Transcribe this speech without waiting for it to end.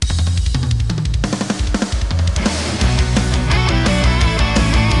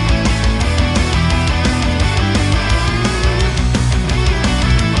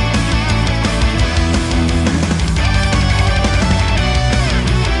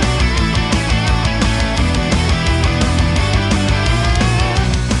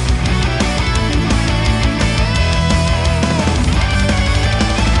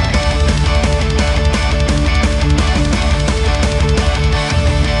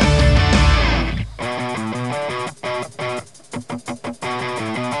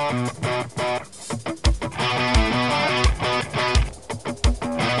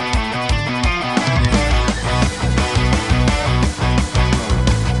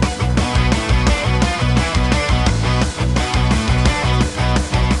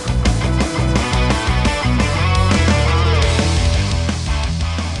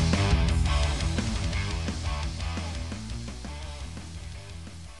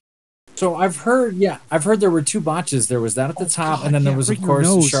So I've heard there were two botches. There was that at the top, and then there was, of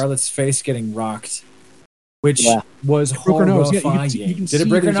course, Charlotte's face getting rocked, which was horrifying. You can Did it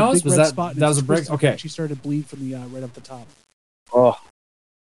break her nose? Was that was a break? Okay. She started to bleed from the right up the top. Oh.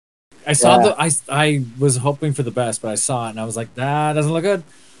 I saw I was hoping for the best, but I saw it and I was like, that doesn't look good.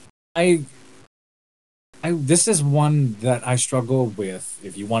 This is one that I struggle with,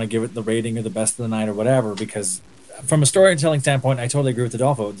 if you want to give it the rating or the best of the night or whatever, because from a storytelling standpoint, I totally agree with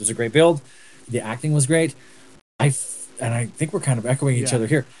Adolfo. It was a great build. The acting was great. I think we're kind of echoing each other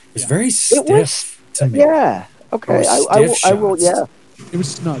here. It was very stiff to me. Yeah. Okay. I will. Yeah. It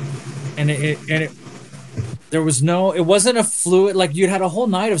was snug. And it there was no, it wasn't a fluid, like you'd had a whole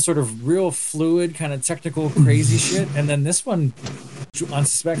night of sort of real fluid, kind of technical, crazy shit. And then this one,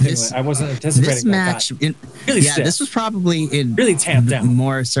 unsuspectingly, I wasn't anticipating this match. Really stiff. This was probably in really tamped down.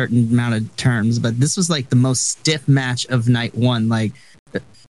 More a certain amount of terms, but this was like the most stiff match of night one. Like,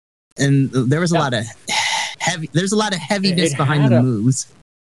 and there was a lot of heavy. There's a lot of heaviness behind the moves.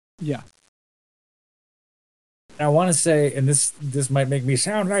 Yeah. I want to say, and this might make me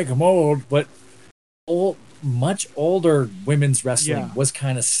sound like I'm old, but much older women's wrestling was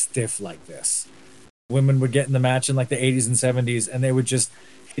kind of stiff like this. Women would get in the match in like the 80s and 70s, and they would just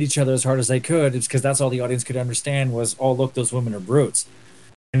hit each other as hard as they could. It's because that's all the audience could understand was, oh, look, those women are brutes.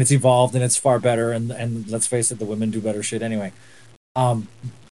 And it's evolved, and it's far better, and let's face it, the women do better shit anyway.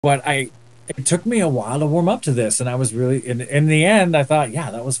 But it took me a while to warm up to this, and I was really, in the end, I thought, yeah,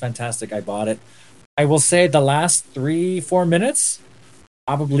 that was fantastic. I bought it. I will say the last 3-4 minutes,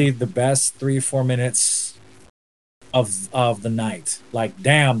 probably the best 3-4 minutes of the night. Like,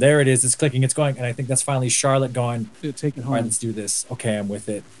 damn, there it is. It's clicking. It's going. And I think that's finally Charlotte going, take it home. All right, let's do this. Okay, I'm with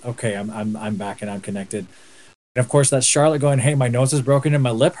it. Okay, I'm back and I'm connected. And of course, that's Charlotte going, hey, my nose is broken and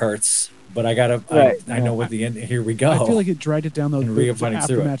my lip hurts, but I gotta. I know what the end. Here we go. I feel like it dragged it down though. And Rhea fighting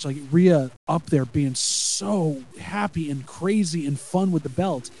after through match, like Rhea up there being so happy and crazy and fun with the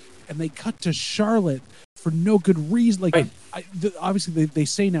belt, and they cut to Charlotte for no good reason. Like, obviously they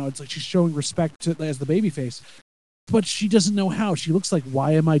say now it's like she's showing respect as the babyface, but she doesn't know how. She looks like,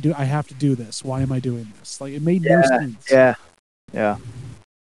 why am I I have to do this? Why am I doing this? Like, it made no sense. Yeah.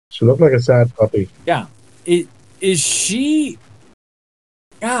 She looked like a sad puppy. Yeah. Is she?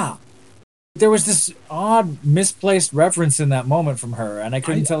 Yeah. There was this odd, misplaced reference in that moment from her, and I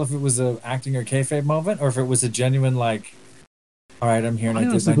couldn't tell if it was a acting or kayfabe moment, or if it was a genuine, like, all right, I'm here and I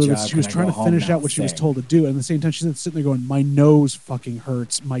did my job. She was trying to finish out what she was told to do, and at the same time, she's sitting there going, my nose fucking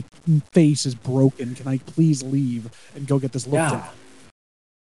hurts, my face is broken, can I please leave and go get this looked at?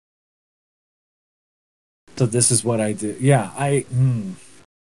 So this is what I do. Yeah,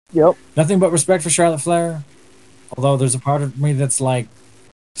 Yep. Nothing but respect for Charlotte Flair. Although there's a part of me that's like,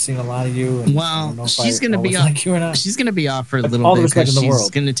 seen a lot of you. And well, she's going to be off. Like you or not. She's going to be off for a little bit because she's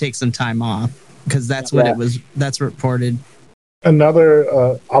going to take some time off because that's what it was. That's reported.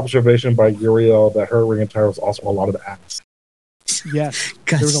 Another observation by Uriel that her ring attire was also a lot of ass. Yes,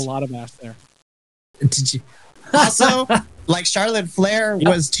 there was a lot of ass there. Did you? Also, like Charlotte Flair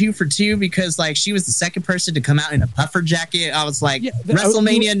was 2 for 2 because like she was the second person to come out in a puffer jacket. I was like,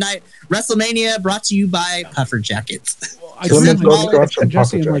 WrestleMania brought to you by puffer jackets.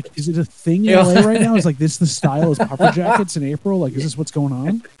 Jesse, I'm like, is it a thing in LA right now? Is like this the style is puffer jackets in April? Like, is this what's going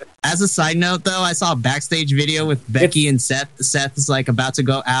on? As a side note, though, I saw a backstage video with Becky and Seth. Seth is like about to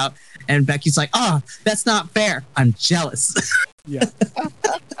go out, and Becky's like, "Oh, that's not fair. I'm jealous." Yeah,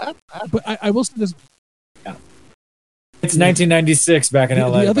 but I will say this. It's 1996 back in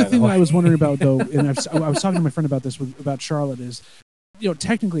LA. The other thing I was wondering about, though, and I was talking to my friend about this about Charlotte is,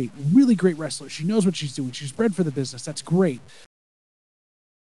 technically, really great wrestler. She knows what she's doing. She's bred for the business. That's great.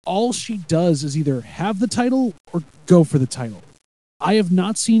 All she does is either have the title or go for the title. I have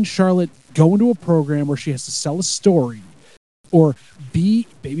not seen Charlotte go into a program where she has to sell a story or be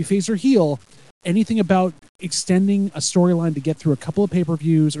babyface or heel, anything about extending a storyline to get through a couple of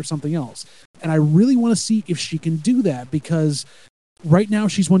pay-per-views or something else. And I really want to see if she can do that because right now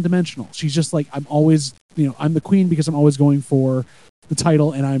she's one-dimensional. She's just like, I'm always, I'm the queen because I'm always going for the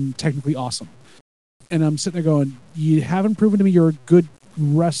title and I'm technically awesome. And I'm sitting there going, you haven't proven to me you're a good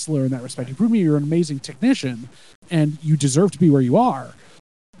wrestler in that respect. You proved me you're an amazing technician and you deserve to be where you are.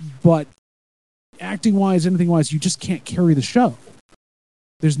 But acting-wise, anything-wise, you just can't carry the show.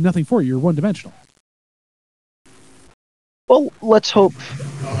 There's nothing for you. You're one-dimensional. Well, let's hope.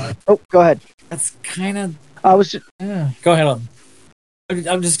 Oh, go ahead. That's kind of. I was just. Go ahead.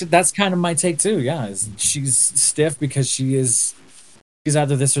 I'm just. That's kind of my take too. Yeah, she's stiff because she's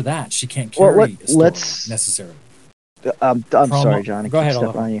either this or that. She can't carry a story necessarily. I'm sorry, Johnny. Go ahead.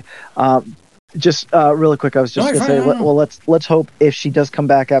 Step on you. Just really quick, I was just gonna say, well, let's hope if she does come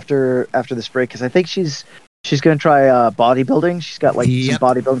back after this break, because I think she's gonna try bodybuilding. She's got like some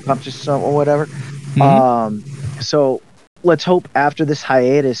bodybuilding competitions or whatever. Mhm. So let's hope after this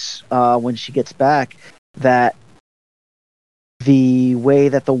hiatus, when she gets back, that the way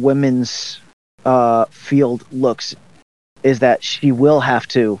that the women's field looks is that she will have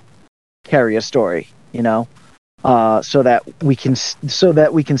to carry a story, so that we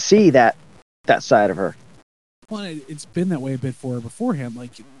can see that side of her. Well, it's been that way a bit for her beforehand.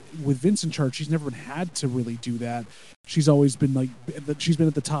 Like with Vince in charge, she's never had to really do that. She's always been she's been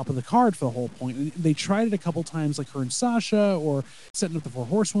at the top of the card for the whole point. And they tried it a couple times, like her and Sasha, or setting up the 4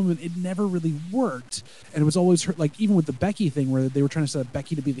 Horsewomen. It never really worked. And it was always her, like even with the Becky thing, where they were trying to set up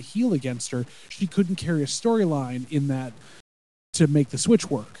Becky to be the heel against her, she couldn't carry a storyline in that to make the switch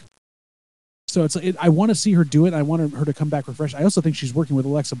work. So I want to see her do it. I want her to come back refreshed. I also think she's working with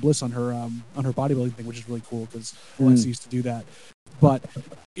Alexa Bliss on her bodybuilding thing, which is really cool because Alexa used to do that. But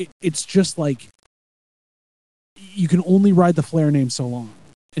it's just like you can only ride the Flair name so long,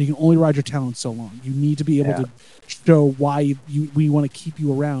 and you can only ride your talent so long. You need to be able to show why we want to keep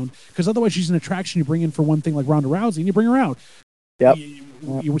you around, because otherwise she's an attraction you bring in for one thing, like Ronda Rousey, and you bring her out. Yep.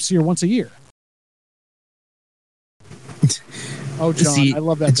 You would see her once a year. Oh, John, I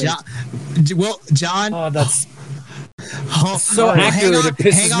love that. John. Oh, that's so accurate.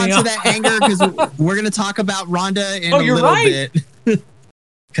 Hang on to that anger, because we're going to talk about Ronda in a little bit.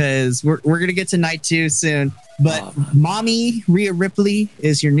 Because we're going to get to night 2 soon. But Mommy Rhea Ripley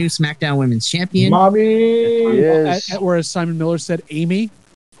is your new SmackDown Women's Champion. Mommy! Yes. Or as Simon Miller said, Amy.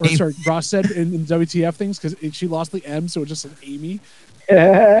 Or sorry, Ross said in WTF things, because she lost the M, so it just said Amy.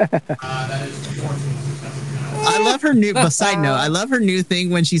 I love her new. But side note, I love her new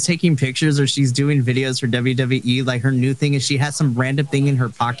thing when she's taking pictures or she's doing videos for WWE. Like her new thing is she has some random thing in her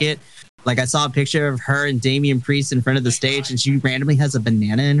pocket. Like I saw a picture of her and Damian Priest in front of the stage, and she randomly has a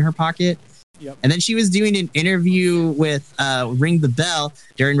banana in her pocket. Yep. And then she was doing an interview with Ring the Bell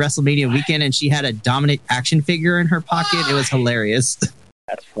during WrestleMania weekend, and she had a Dominant action figure in her pocket. It was hilarious.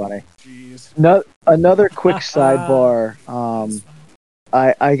 That's funny. Jeez. No, another quick sidebar.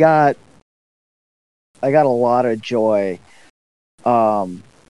 I got a lot of joy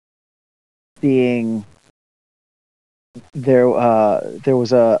seeing there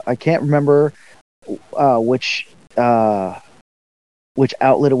was I can't remember which outlet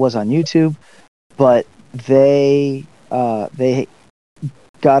it was on YouTube, but they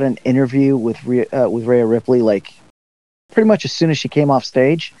got an interview with Rhea Ripley like pretty much as soon as she came off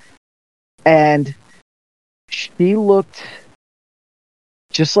stage, and she looked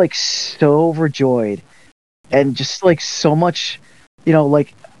just like so overjoyed and just like so much,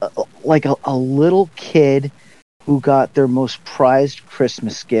 like a little kid who got their most prized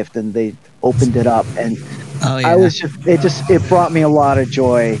Christmas gift and they opened it up, and I was just it brought me a lot of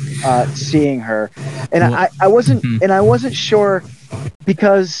joy seeing her, and I wasn't sure,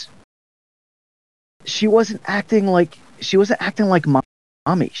 because she wasn't acting like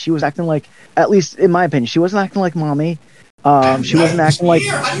mommy. She was acting like, at least in my opinion, she wasn't acting like mommy. She wasn't acting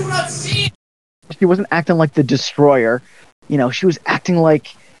like the Destroyer. She was acting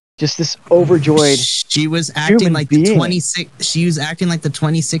like just this overjoyed. She was acting like the 26. She was acting like the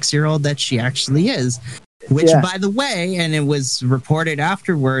 26-year-old that she actually is. Which, by the way, and it was reported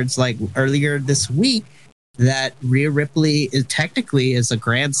afterwards, like earlier this week, that Rhea Ripley is technically a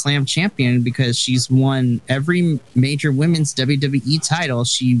Grand Slam champion because she's won every major women's WWE title.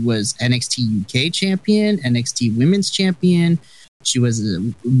 She was NXT UK champion, NXT Women's champion. She was a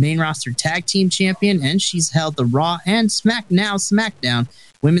main roster tag team champion, and she's held the Raw and SmackDown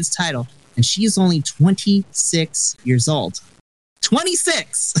women's title. And she's only 26 years old.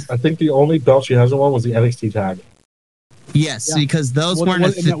 26! I think the only belt she hasn't won was the NXT tag. Yes, because those weren't.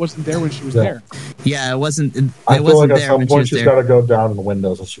 And that wasn't there when she was there. Yeah, it wasn't. I feel like at some point she's got to go down in the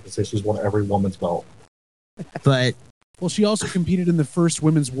window so she can say she's won every woman's belt. But well, she also competed in the first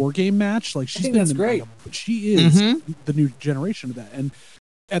women's war game match. Like she's that's great. She is the new generation of that. And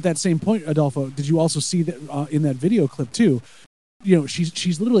at that same point, Adolfo, did you also see that in that video clip too?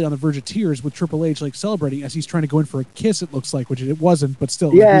 She's literally on the verge of tears with Triple H like celebrating as he's trying to go in for a kiss. It looks like, which it wasn't, but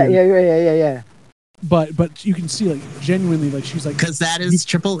still. Yeah. But you can see like genuinely like she's like, because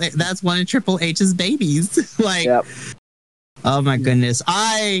that's one of Triple H's babies. Like, oh my goodness,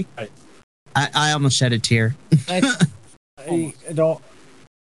 I almost shed a tear. I don't.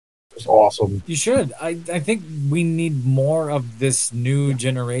 It's awesome. You should. I think we need more of this new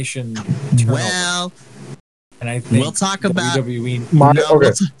generation turnover. Well, And I think we'll talk about WWE. We'll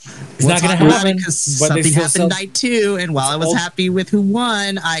not going to happen because something happened night 2, and while I was happy with who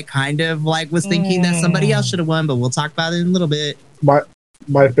won, I kind of was thinking that somebody else should have won. But we'll talk about it in a little bit.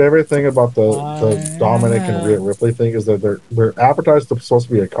 My favorite thing about the Dominic and Rhea Ripley thing is that they're advertised to supposed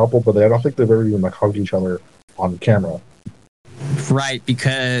to be a couple, but I don't think they've ever even hugged each other on camera. Right,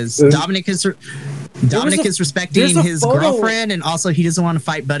 because Dominic is respecting his girlfriend, and also he doesn't want to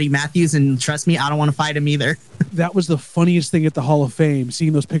fight Buddy Matthews. And trust me, I don't want to fight him either. That was the funniest thing at the Hall of Fame,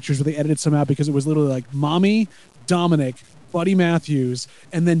 seeing those pictures where they edited some out because it was literally like Mommy, Dominic, Buddy Matthews,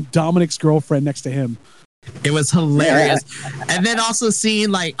 and then Dominic's girlfriend next to him. It was hilarious. And then also seeing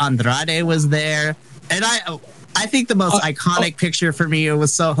like Andrade was there. And I think the most iconic picture for me, it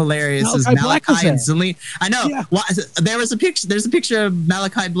was so hilarious, is Malachi and Zelina. I know. Yeah. Well, there's a picture of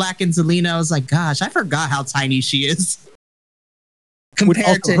Malachi Black and Zelina. I was like, gosh, I forgot how tiny she is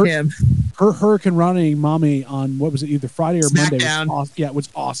compared to him. Her Hurricane Running Mommy on, what was it, either Friday or SmackDown. Monday? Yeah, it was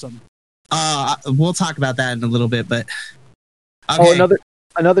awesome. We'll talk about that in a little bit, but okay.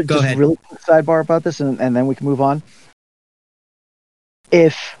 Another just really quick sidebar about this, and then we can move on.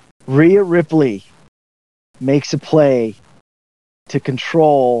 If Rhea Ripley makes a play to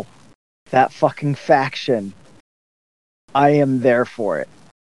control that fucking faction, I am there for it.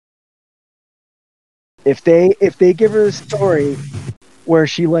 If they give her a story where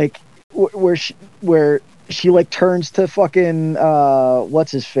she turns to fucking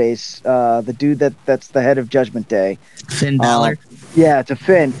what's his face, the dude that's the head of Judgment Day, Finn Balor. Yeah, to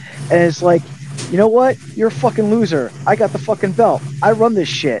Finn, and it's like, you know what? You're a fucking loser. I got the fucking belt. I run this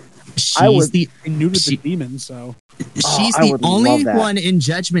shit. I neutered the demon, so she's the only one in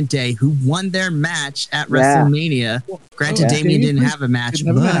Judgment Day who won their match at WrestleMania. Granted, Damien didn't have a match,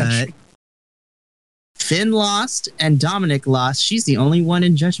 but Finn lost and Dominic lost. She's the only one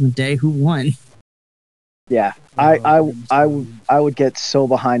in Judgment Day who won. Yeah, I would get so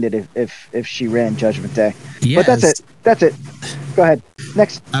behind it if she ran Judgment Day. Yes. But that's it. Go ahead.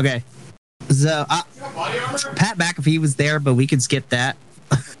 Next. Okay. So Pat McAfee was there, but we could skip that.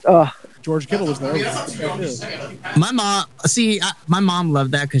 George Kittle was there. My mom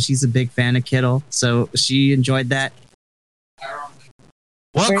loved that because she's a big fan of Kittle, so she enjoyed that.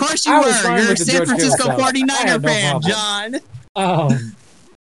 Well, of course you were. You're a San Francisco 49er fan, John.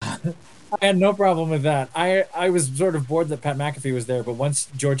 I had no problem with that. I was sort of bored that Pat McAfee was there, but once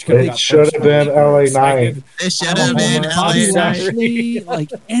George Kittle got should have been LA9. It should have been LA9. Like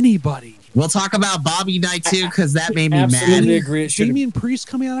anybody. We'll talk about Bobby Knight too, because that made me absolutely mad. Agree. Damian Priest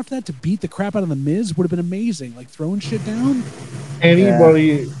coming out after that to beat the crap out of the Miz would have been amazing. Like throwing shit down.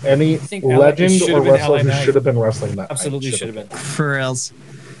 Anybody, any legend or wrestler who should have been wrestling that absolutely should have been. For reals.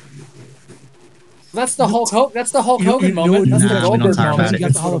 That's the Hulk Hogan moment. That's the Goldberg moment. He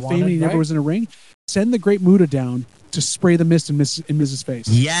got the Hall of Fame and he never was in a ring. Send the Great Muta down to spray the mist in Miz's face.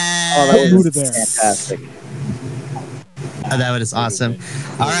 Yes. Put Muta there. Fantastic. That was awesome.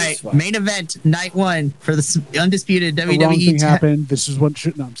 All right, main event, night 1 for the undisputed WWE. The wrong thing happened. This is what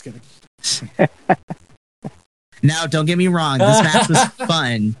should. No, I'm just kidding. Now, don't get me wrong. This match was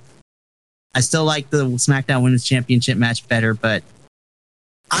fun. I still like the SmackDown Women's Championship match better, but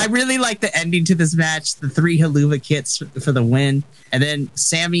I really like the ending to this match. The 3 Haluva kits for the win, and then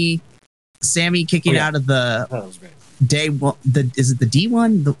Sammy kicking out of the day one. Is it the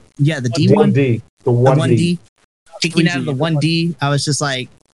D1? The D1. The 1D. Kicking out of the 1D, I was just like,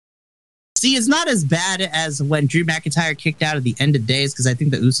 see, it's not as bad as when Drew McIntyre kicked out of the End of Days, because I think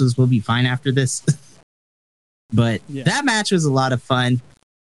the Usos will be fine after this. But that match was a lot of fun.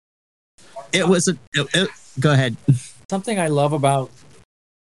 It was go ahead. Something I love about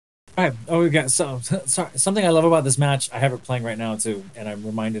something I love about this match, I have it playing right now too, and I'm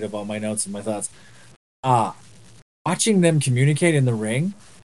reminded of all my notes and my thoughts. Watching them communicate in the ring.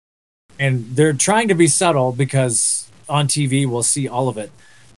 And they're trying to be subtle because on TV we'll see all of it.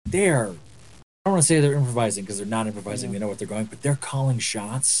 I don't want to say they're improvising because they're not improvising. They know what they're going, but they're calling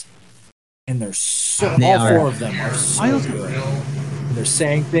shots, and all 4 of them are so good. They're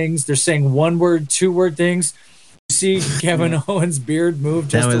saying things. They're saying 1-word, 2-word things. You see Kevin Owens' beard move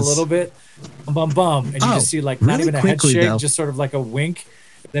just a little bit, bum, and you just see like not even a head shake, just sort of like a wink.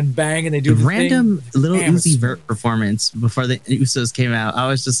 Then bang, and they do the random thing. Little Uzi Vert performance before the Usos came out. I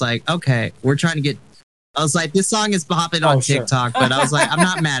was just like, okay, we're trying to get. I was like, this song is popping on TikTok, but I was like, I'm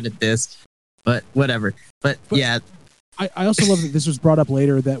not mad at this, but whatever. But yeah, I also love that this was brought up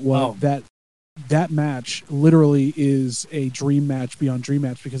later that that match literally is a dream match beyond dream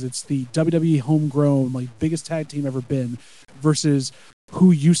match because it's the WWE homegrown like biggest tag team ever been versus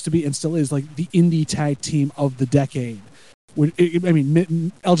who used to be and still is like the indie tag team of the decade.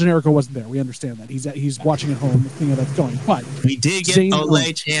 El Generico wasn't there. We understand that. He's watching at home, thinking how that's going. But we did get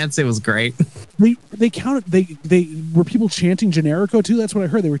Olay chants. It was great. They counted. They were people chanting Generico too. That's what I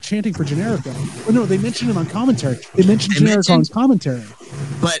heard. They were chanting for Generico. Oh, no, they mentioned him on commentary. They mentioned Generico on commentary.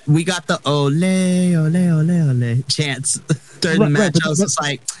 But we got the Olay, Olay, Olay, Olay chants during the match. I was just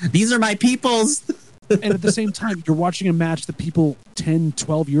like, these are my peoples. And at the same time, you're watching a match that people 10,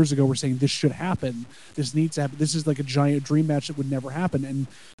 12 years ago were saying this should happen. This needs to happen. This is like a giant dream match that would never happen. And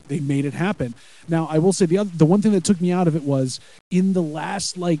they made it happen. Now, I will say the one thing that took me out of it was in the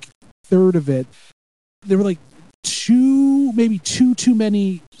last third of it, there were maybe too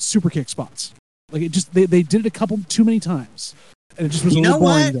many super kick spots. Like it just, they did it a couple too many times. And it just was a little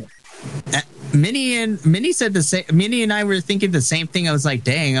boring there. Minnie said the same. Minnie and I were thinking the same thing. I was like,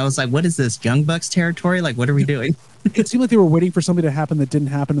 dang. I was like, what is this, Young Bucks territory? Like, what are we doing? It seemed like they were waiting for something to happen that didn't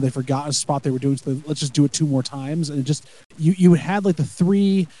happen, and they forgot a spot they were doing. So let's just do it 2 more times. And it just you had the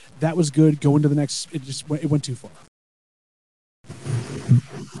 3 that was good. Go into the next. It went too far.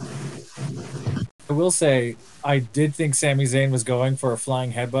 I will say I did think Sami Zayn was going for a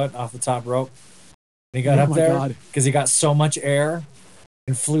flying headbutt off the top rope. And he got up there because he got so much air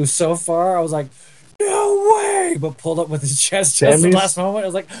and flew so far. I was like, no way! But pulled up with his chest just the last moment. I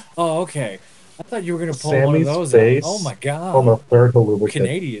was like, oh, okay. I thought you were going to pull one of those out. Oh, my God. On the third Haluba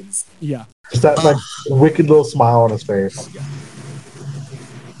Canadians. Yeah. Just that wicked little smile on his face. Oh, yeah.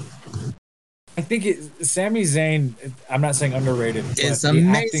 I think Sami Zayn, I'm not saying underrated, but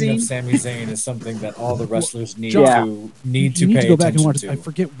the acting of Sami Zayn is something that all the wrestlers need to pay go back and watch to. I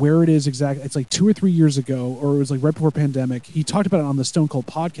forget where it is exactly. It's 2 or 3 years ago, or it was right before pandemic. He talked about it on the Stone Cold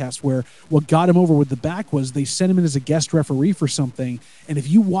podcast, where what got him over with the back was they sent him in as a guest referee for something, and if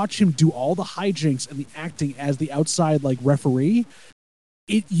you watch him do all the hijinks and the acting as the outside referee,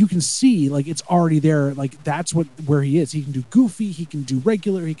 you can see it's already there. That's where he is. He can do goofy, he can do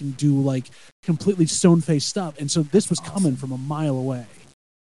regular, he can do completely stone-faced stuff. And so this was coming from a mile away.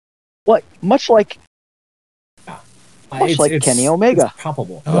 What? Much like Kenny Omega. It's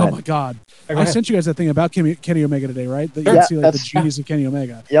palpable. Oh my God! I sent you guys that thing about Kenny Omega today, right? That you can see the genius of Kenny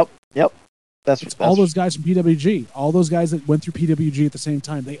Omega. Yep. That's all those guys from PWG. All those guys that went through PWG at the same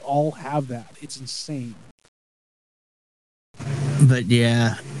time. They all have that. It's insane. But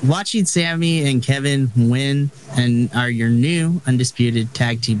yeah, watching Sammy and Kevin win and are your new undisputed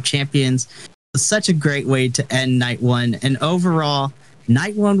tag team champions was such a great way to end night 1. And overall,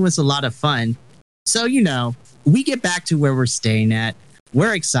 night 1 was a lot of fun. So, we get back to where we're staying at.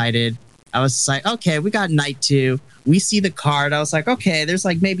 We're excited. I was like, okay, we got night 2. We see the card. I was like, okay, there's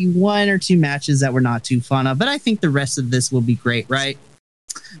maybe 1 or 2 matches that we're not too fun of, but I think the rest of this will be great, right?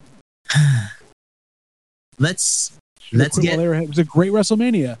 Let's get. It was a great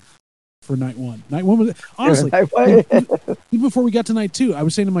WrestleMania for night 1. Night 1 was honestly even before we got to night 2. I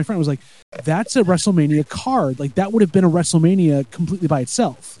was saying to my friend, I was like, "That's a WrestleMania card. That would have been a WrestleMania completely by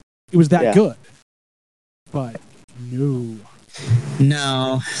itself. It was that good." But no.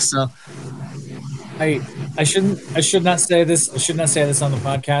 So I should not say this. I should not say this on the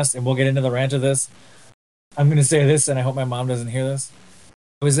podcast, and we'll get into the rant of this. I'm going to say this, and I hope my mom doesn't hear this.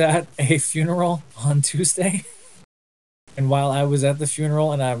 I was at a funeral on Tuesday. And while I was at the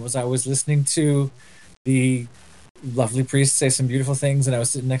funeral and I was listening to the lovely priest say some beautiful things, and I was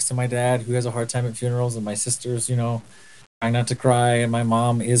sitting next to my dad, who has a hard time at funerals, and my sister's, trying not to cry, and my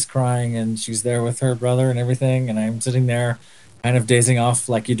mom is crying, and she's there with her brother and everything, and I'm sitting there kind of dazing off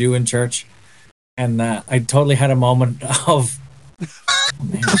like you do in church. And I totally had a moment of... Oh,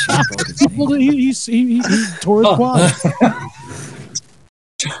 man, he tore his quad.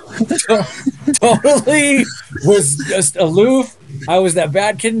 Totally was just aloof. I was that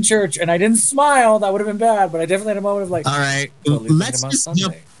bad kid in church, and I didn't smile. That would have been bad, but I definitely had a moment of all right, totally let's just back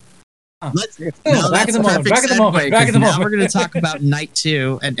in the moment. Now we're going to talk about night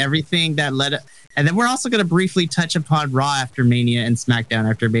 2 and everything that led it, and then we're also going to briefly touch upon Raw after Mania and SmackDown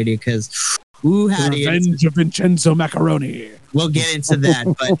after Mania, because Revenge of Vincenzo Macaroni. We'll get into that,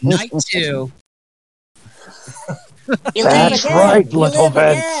 but night 2. That's right, little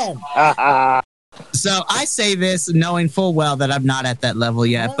Vince. So I say this knowing full well that I'm not at that level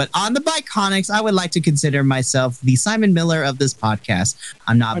yet, but on the Bi-Conics, I would like to consider myself the Simon Miller of this podcast.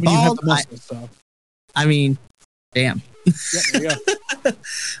 I'm not bald. Damn. Yeah, there you go.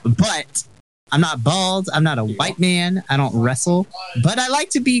 But I'm not bald. I'm not a white man. I don't wrestle, but I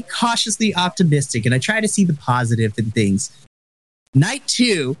like to be cautiously optimistic, and I try to see the positive in things. Night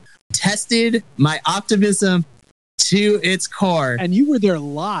 2 tested my optimism to its core. And you were there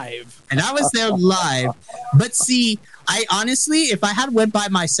live. And I was there live. But see, I honestly, if I had went by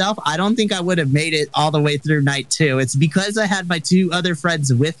myself, I don't think I would have made it all the way through night 2. It's because I had my 2 other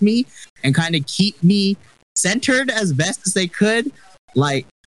friends with me and kind of keep me centered as best as they could. Like,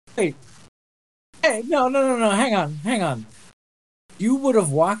 hey, no, hang on. You would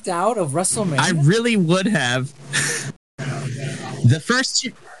have walked out of WrestleMania? I really would have. The first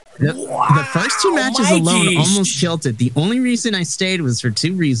 2 matches alone almost killed it. The only reason I stayed was for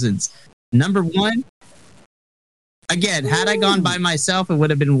 2 reasons. Number 1, again, had I gone by myself, it would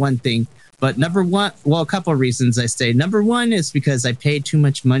have been one thing. But number 1, well, a couple of reasons I stayed. Number 1 is because I paid too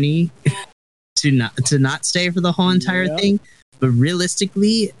much money to not stay for the whole entire thing. But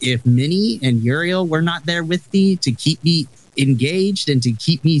realistically, if Minnie and Uriel were not there with me to keep me engaged and to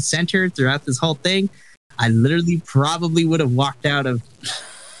keep me centered throughout this whole thing, I literally probably would have walked out of...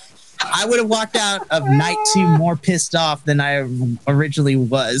 I would have walked out of night 2 more pissed off than I originally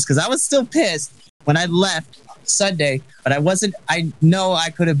was, because I was still pissed when I left Sunday, but I know I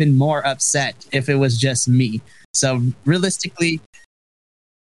could have been more upset if it was just me. So realistically,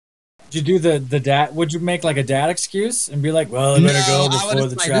 did you do the dad? Would you make like a dad excuse and be like, "Well, I better go before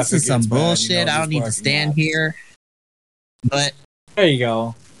the traffic this is some gets bullshit. bad, I don't need to stand here." But there you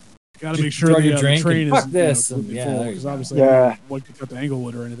go. Got to make sure the train is fuck this. Full, because obviously, one could cut the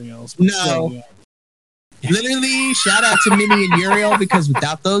Englewood or anything else. But no. Literally, shout out to Minnie and Uriel, because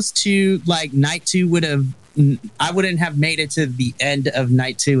without those 2, like night 2 I wouldn't have made it to the end of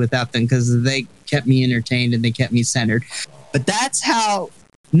night 2 without them, because they kept me entertained and they kept me centered. But that's how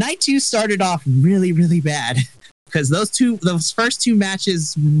night 2 started off really, really bad, because those first 2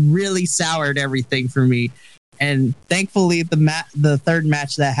 matches really soured everything for me. And thankfully, the third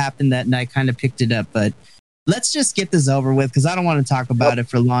match that happened that night kind of picked it up. But let's just get this over with, because I don't want to talk about it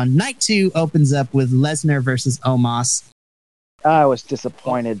for long. Night 2 opens up with Lesnar versus Omos. I was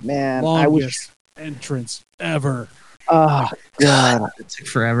disappointed, man. Longest entrance ever. Oh God, it took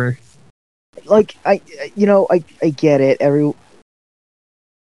forever. Like I get it.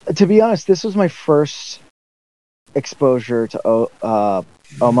 To be honest, this was my first exposure to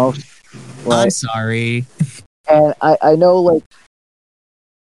Omos. Right? I'm sorry. And I know, like,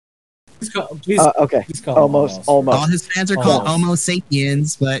 please call almost. All his fans are called Homo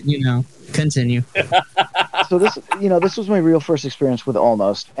sapiens, but continue. So this was my real first experience with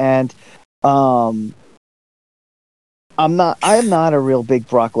Almost, and I'm not a real big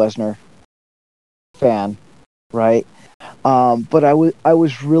Brock Lesnar fan, right? But I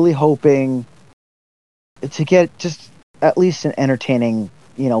was really hoping to get just at least an entertaining,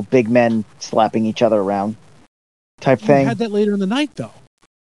 big men slapping each other around type thing. You had that later in the night, though.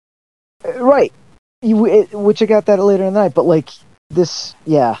 Right. Which I got that later in the night, but like this,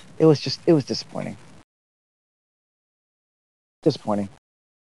 it was disappointing. Disappointing.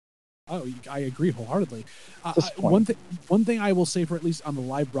 Oh, I agree wholeheartedly. One thing I will say, for at least on the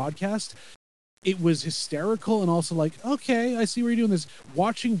live broadcast, it was hysterical and also like, okay, I see where you're doing this.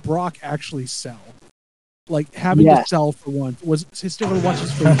 Watching Brock actually sell. Like, having to sell for one was hysterical to watch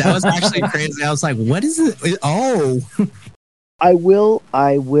his face. That was actually crazy. I was like, what is it? Oh. I will,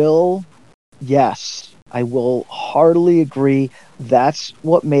 yes. I will heartily agree. That's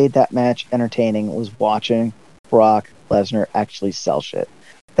what made that match entertaining, was watching Brock Lesnar actually sell shit.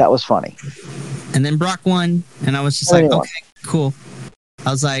 That was funny. And then Brock won, and I was just like, okay, cool.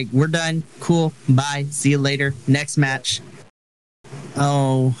 I was like, we're done. Cool. Bye. See you later. Next match.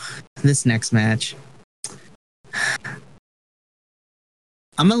 Oh, this next match.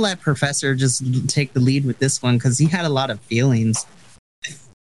 I'm going to let Professor just take the lead with this one, because he had a lot of feelings.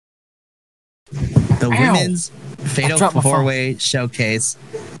 The women's Fatal 4-Way Showcase.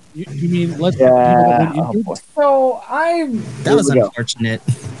 You mean let's that was unfortunate.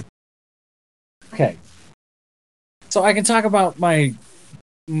 Okay. So I can talk about okay.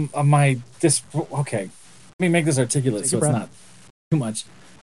 Let me make this articulate so it's not too much.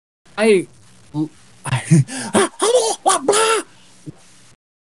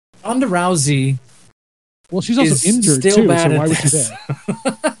 Ronda Rousey. Well, she's also injured still too, bad so why at was she this. there?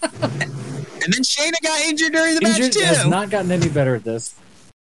 And then Shayna got injured during the match too. Has not gotten any better at this.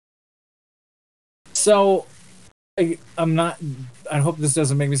 So I'm not. I hope this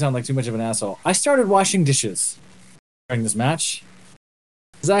doesn't make me sound like too much of an asshole. I started washing dishes during this match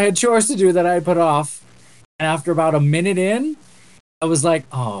because I had chores to do that I had put off, and after about a minute in, I was like,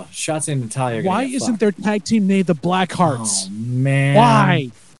 "Oh, Shotzi and Natalya." Why isn't their tag team named the Black Hearts? Oh man, why?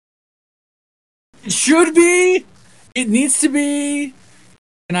 It should be. It needs to be.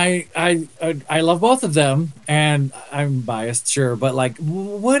 And I love both of them, and I'm biased, sure, but like,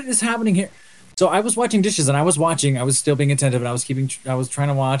 what is happening here? So I was watching dishes, and I was still being attentive, and I was trying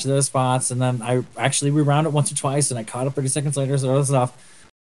to watch the spots, and then I actually rewound it once or twice, and I caught up 30 seconds later, so other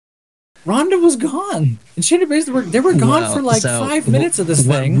stuff. Ronda was gone, and Shayna Baszler they were gone for like 5 minutes of this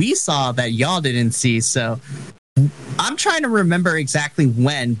thing. We saw that y'all didn't see, so I'm trying to remember exactly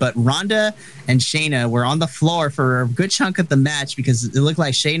when, but Ronda and Shayna were on the floor for a good chunk of the match because it looked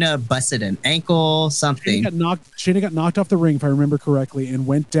like Shayna busted an ankle, something. Shayna got knocked off the ring, if I remember correctly, and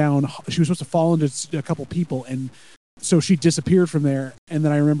went down. She was supposed to fall into a couple people, and so she disappeared from there. And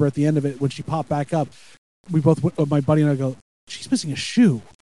then I remember at the end of it, when she popped back up, we both, my buddy and I go, she's missing a shoe.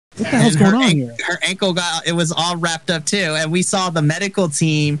 What the hell's going on here? Her ankle it was all wrapped up too. And we saw the medical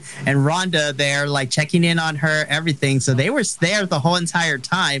team and Ronda there, like checking in on her, everything. So they were there the whole entire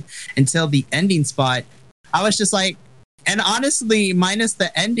time until the ending spot. I was just like, and honestly, minus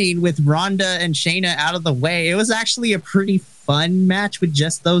the ending with Ronda and Shayna out of the way, it was actually a pretty fun match with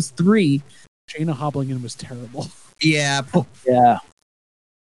just those three. Shayna hobbling in was terrible. Yeah. Yeah.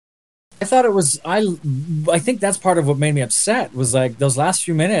 I thought it was. I think that's part of what made me upset was like those last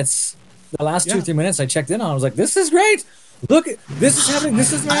few minutes, the last 2-3 minutes I checked in on. I was like, "This is great! Look, this is happening.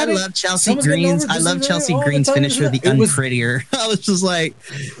 This is happening." I love Chelsea Green's. I love Chelsea Green's finisher, the unprettier. I was just like,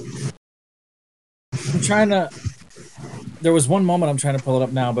 I'm trying to. There was one moment I'm trying to pull it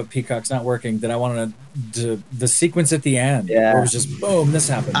up now, but Peacock's not working. That I wanted to the sequence at the end. Yeah, where it was just boom, this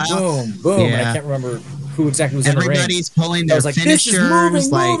happened, boom, boom. Yeah. And I can't remember who exactly was in the ring. Everybody's pulling their finishers. This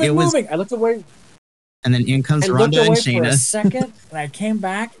is moving, it was moving. I looked away, and then in comes Ronda and Shayna. For a second, and I came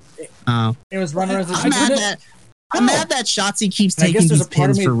back. It was Ronda. I'm mad that Shotzi keeps taking these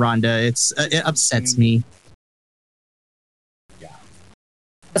pins for Ronda. It upsets me. Yeah,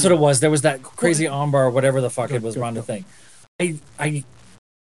 that's what it was. There was that crazy armbar, whatever the fuck it was, Ronda thing. I'm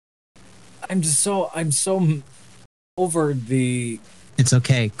so over the. It's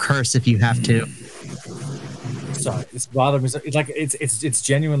okay. Curse if you have to. Sorry, it's bothered me. It's like it's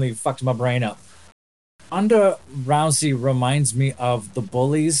genuinely fucked my brain up. Ronda Rousey reminds me of the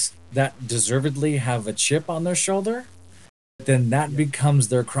bullies that deservedly have a chip on their shoulder. But then that becomes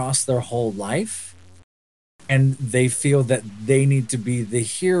their cross their whole life, and they feel that they need to be the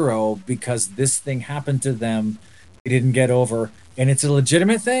hero because this thing happened to them. They didn't get over. And it's a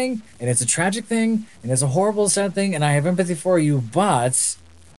legitimate thing, and it's a tragic thing, and it's a horrible, sad thing, and I have empathy for you, but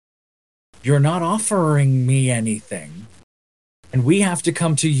you're not offering me anything. And we have to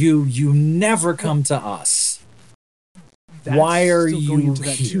come to you. You never come to us. Why are you going into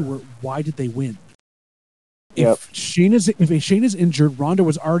that too? Why did they win? If Shayna's injured, Ronda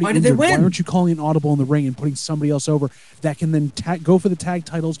was already injured. Why aren't you calling an audible in the ring and putting somebody else over that can then go for the tag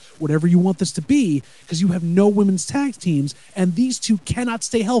titles, whatever you want this to be, because you have no women's tag teams, and these two cannot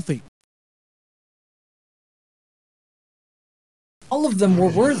stay healthy. All of them were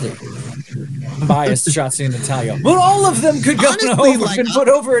worthy. Biased, Shotzi and Natalia. But all of them could go over and put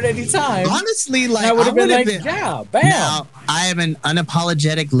over at any time. Honestly, like I would have been like, yeah, bam. Now, I am an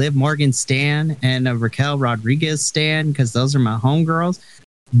unapologetic Liv Morgan stan and a Raquel Rodriguez stan because those are my homegirls.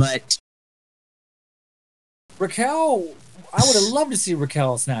 But Raquel, I would have loved to see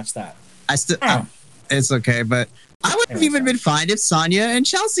Raquel snatch that. It's okay, but I would have even been fine if Sonya and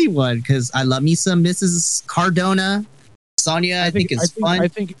Chelsea won because I love me some Mrs. Cardona. Sonya, I think is fun. I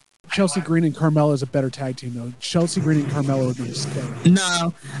think Chelsea Green and Carmella is a better tag team, though. Chelsea Green and Carmella would be a stay.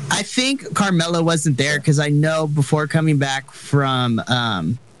 No, I think Carmella wasn't there because I know before coming back from,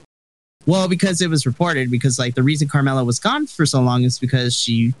 because it was reported because like the reason Carmella was gone for so long is because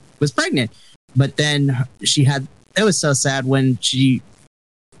she was pregnant. But then it was so sad when she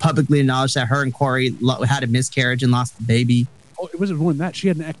publicly acknowledged that her and Corey had a miscarriage and lost the baby. Oh, it wasn't more than that. She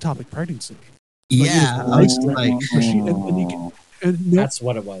had an ectopic pregnancy. Yeah, that's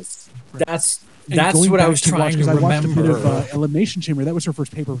what it was. That's what I was trying to remember. I watched a bit of Elimination Chamber. That was her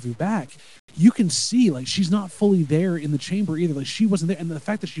first pay-per-view back. You can see like she's not fully there in the chamber either. Like she wasn't there, and the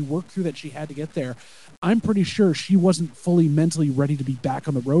fact that she worked through that, she had to get there. I'm pretty sure she wasn't fully mentally ready to be back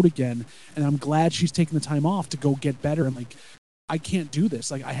on the road again. And I'm glad she's taking the time off to go get better. And like, I can't do this.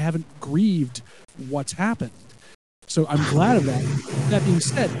 Like I haven't grieved what's happened. So I'm glad of that. That being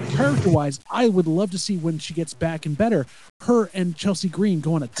said, character-wise, I would love to see when she gets back and better, her and Chelsea Green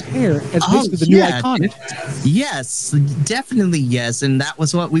go on a tear as basically the new iconic. Yes, definitely yes. And that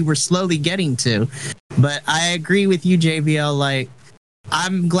was what we were slowly getting to. But I agree with you, JVL. Like,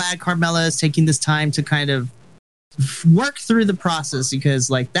 I'm glad Carmella is taking this time to kind of work through the process because,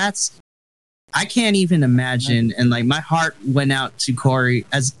 like, I can't even imagine. And, like, my heart went out to Corey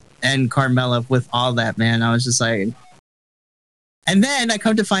and Carmella with all that, man. I was just like, and then I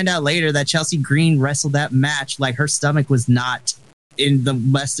come to find out later that Chelsea Green wrestled that match like her stomach was not in the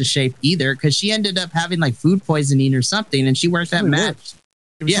best of shape either, because she ended up having like food poisoning or something, and she worked that match.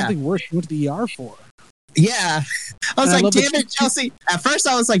 It was something worse. She went to the ER for. Yeah. I was like, damn it, Chelsea. At first,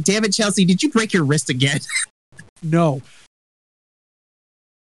 I was like, damn it, Chelsea, did you break your wrist again? No.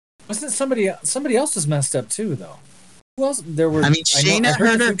 Wasn't somebody else was messed up too, though? Who else? There were. I mean, Shayna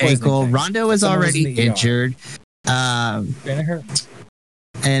hurt her ankle. Ronda was already injured. Shayna hurt.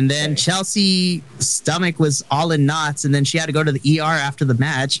 And then Chelsea's stomach was all in knots, and then she had to go to the ER after the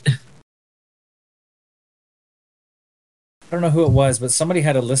match. I don't know who it was, but somebody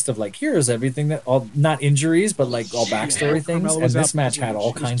had a list of like, here's everything that all, not injuries, but like all backstory things. And this match had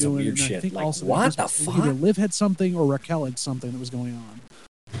all kinds of weird shit. Like, what the fuck? Either Liv had something or Raquel had something that was going on.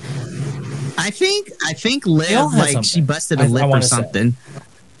 I think Liv, like, she busted a lip or something.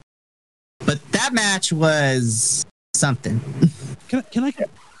 But that match was something. Can I?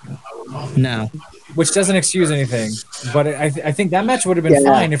 No. Which doesn't excuse anything, but I think that match would have been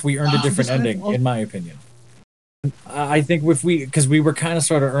fine if we earned a different ending, in my opinion. I think because we were kind of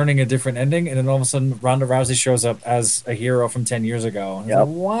sort of earning a different ending, and then all of a sudden Ronda Rousey shows up as a hero from 10 years ago. Like,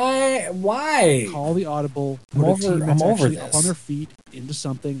 why? Call the audible. I'm over this. Up on their feet into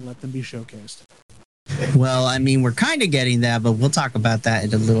something. Let them be showcased. Well, I mean, we're kind of getting that, but we'll talk about that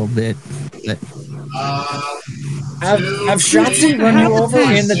in a little bit. But have Shotzi run you over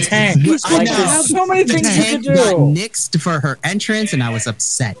in the tank. Like, there's so many things you could do. Got nixed for her entrance, and I was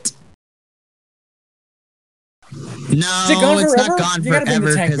upset. No, it's not gone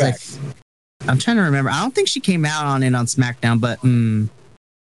forever because I'm trying to remember. I don't think she came out on SmackDown, but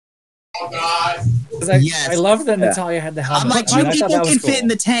I love that Natalya had the helmet. I'm like, two people can fit in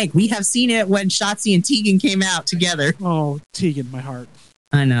the tank. We have seen it when Shotzi and Tegan came out together. Oh, Tegan, my heart.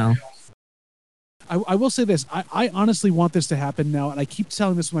 I know. I will say this. I honestly want this to happen now, and I keep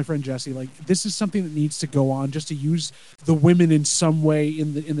telling this to my friend Jesse. Like, this is something that needs to go on, just to use the women in some way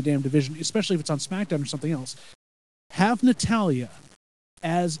in the damn division, especially if it's on SmackDown or something else. Have Natalya,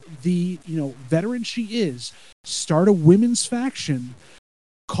 as the veteran she is, start a women's faction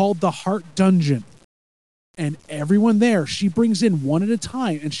called the Heart Dungeon, and everyone there she brings in one at a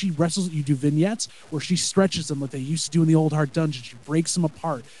time, and she wrestles. You do vignettes where she stretches them like they used to do in the old Heart Dungeon. She breaks them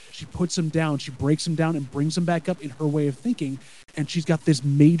apart, she puts them down, she breaks them down and brings them back up in her way of thinking, and she's got this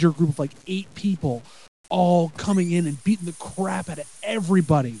major group of like 8 people all coming in and beating the crap out of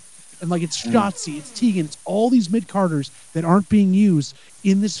everybody. And like, it's Shotzi, it's Tegan, it's all these mid-carders that aren't being used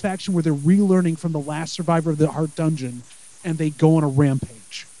in this faction where they're relearning from the last survivor of the Heart Dungeon, and they go on a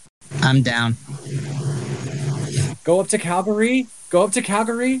rampage. I'm down. Go up to Calgary,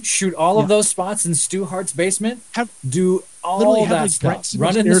 shoot all of those spots in Stu Hart's basement, do all that like, stuff.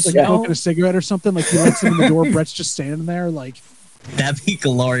 Run in the snow, smoking a cigarette or something. Like, he lets him in the door, Brett's just standing there, like. That'd be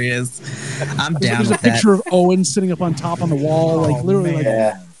glorious. I'm down with that. There's a picture of Owen sitting up on top on the wall, like literally,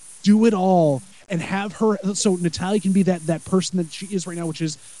 like. Do it all and have her so Natalya can be that person that she is right now, which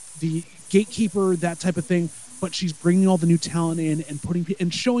is the gatekeeper, that type of thing, but she's bringing all the new talent in and putting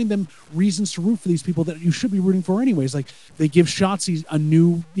and showing them reasons to root for these people that you should be rooting for anyways. Like, they give Shotzi a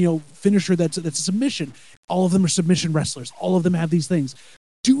new finisher that's a submission. All of them are submission wrestlers. All of them have these things.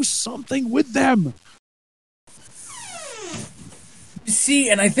 Do something with them. See,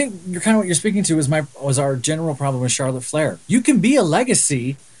 and I think you're kind of what you're speaking to was our general problem with Charlotte Flair. You can be a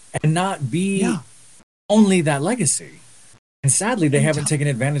legacy and not be only that legacy. And sadly, they haven't taken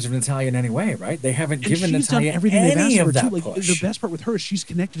advantage of Natalya in any way, right? They haven't given Natalya any of that push. The best part with her is she's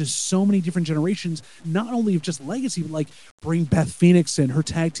connected to so many different generations, not only of just legacy, but like bring Beth Phoenix in, her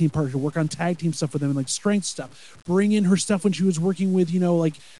tag team partner, to work on tag team stuff with them and like strength stuff. Bring in her stuff when she was working with,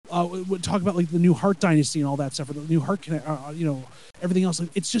 talk about like the new Hart Dynasty and all that stuff, or the new Hart Connect, everything else. Like,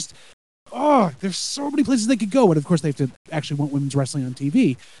 it's just, there's so many places they could go. And of course, they have to actually want women's wrestling on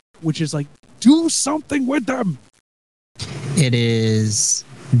TV, which is like, do something with them. It is.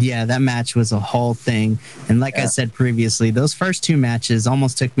 Yeah, that match was a whole thing. And like I said previously, those first 2 matches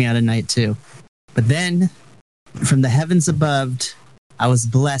almost took me out of night 2. But then, from the heavens above, I was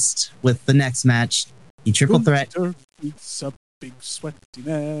blessed with the next match. The triple threat. It's a big sweaty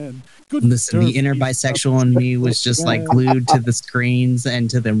man. Listen, the inner bisexual in me was just like glued to the screens and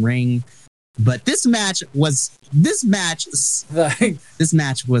to the ring. But this match was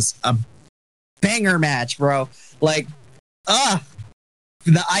a banger match, bro. Like,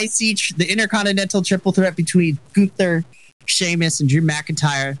 the Intercontinental triple threat between Gunther, Sheamus, and Drew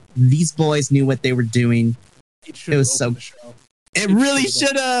McIntyre. These boys knew what they were doing. It was so. It really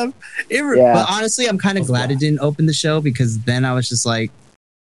should have. But honestly, I'm kind of glad it didn't open the show, because then I was just like,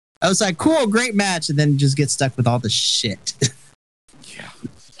 cool, great match, and then just get stuck with all the shit. Yeah.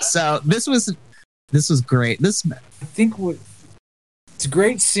 So this was great. I think what it's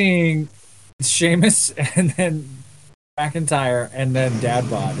great seeing Sheamus and then McIntyre and then Dad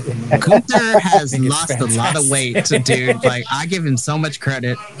Bod. Gunther has lost a lot of weight, dude. Like, I give him so much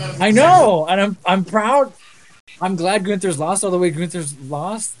credit. I know, and I'm proud. I'm glad Gunther's lost all the way Gunther's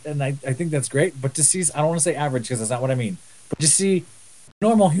lost, and I think that's great. But to see, I don't want to say average because that's not what I mean. But to see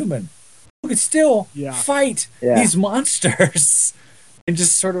normal human who could still fight these monsters and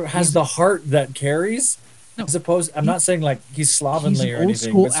just sort of has the heart that carries. As opposed, I'm not saying like he's slovenly or anything. He's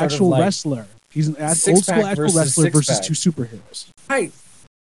an old school actual wrestler. He's an old school actual wrestler versus two superheroes. Right.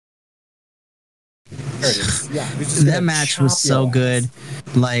 That match was so good.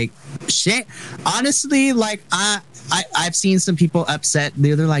 Like, shit. Honestly, like I've seen some people upset.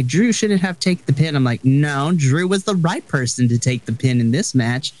 They're like, Drew shouldn't have taken the pin. I'm like, no, Drew was the right person to take the pin in this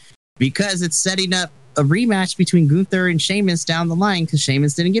match because it's setting up a rematch between Gunther and Sheamus down the line because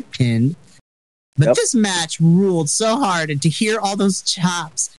Sheamus didn't get pinned. But this match ruled so hard, and to hear all those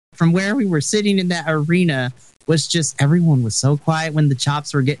chops from where we were sitting in that arena was just, everyone was so quiet when the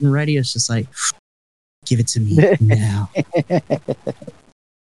chops were getting ready. It's just like, give it to me now.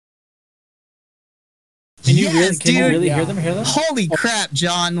 Can you really hear them? Holy crap,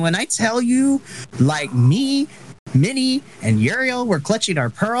 John. When I tell you, like, me, Minnie, and Uriel were clutching our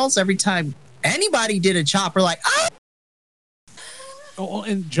pearls every time anybody did a chop. We're like, ah! Oh,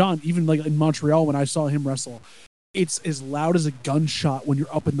 and John, even like in Montreal when I saw him wrestle, it's as loud as a gunshot when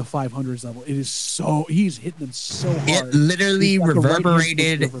you're up in the 500s level. It is so, he's hitting them so hard. It literally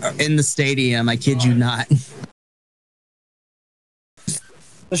reverberated in the stadium. I kid you not.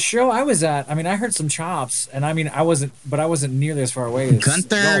 The show I was at, I mean, I heard some chops, and I mean, I wasn't nearly as far away as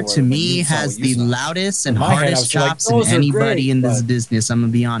Gunther, to me, has the loudest and hardest chops in anybody in this business. I'm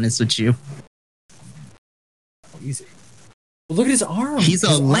going to be honest with you. Easy. Well, look at his arm. He's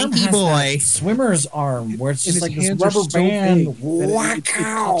a lanky boy. Swimmer's arm, where it's just like this rubber band.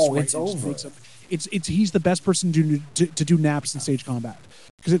 Wow, it's over. He's the best person to do naps in stage combat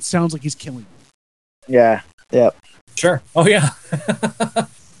because it sounds like he's killing. Yeah. Yep. Sure. Oh yeah.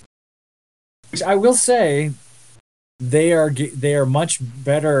 Which I will say, they are much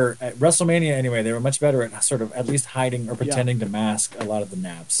better at WrestleMania anyway. They were much better at sort of at least hiding or pretending to mask a lot of the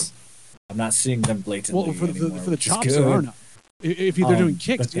naps. I'm not seeing them blatantly. Well, for the chops, there are not. If they're doing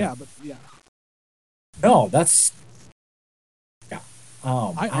kicks, but No, that's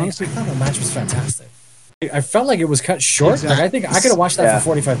I honestly thought the match was fantastic. I felt like it was cut short. Exactly. Like, I think I could have watched that for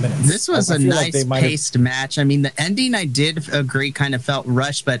 45 minutes. This was a nice paced match. I mean, the ending, I did agree, kind of felt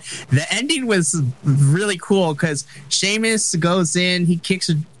rushed, but the ending was really cool because Sheamus goes in, he kicks.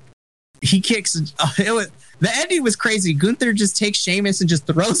 The ending was crazy. Gunther just takes Sheamus and just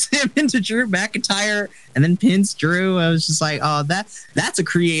throws him into Drew McIntyre and then pins Drew. I was just like, oh, that's a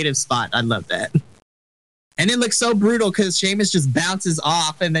creative spot. I love that. And it looks so brutal because Sheamus just bounces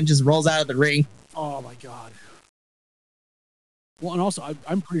off and then just rolls out of the ring. Oh, my God. Well, and also,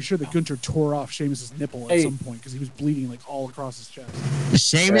 I'm pretty sure that Gunther tore off Sheamus' nipple at some point because he was bleeding like all across his chest.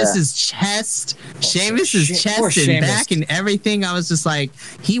 Sheamus' chest, Sheamus' chest and back and everything. I was just like,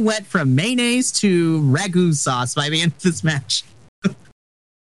 he went from mayonnaise to ragu sauce by the end of this match.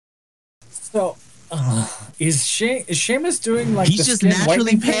 So, is Sheamus doing like he's the just skin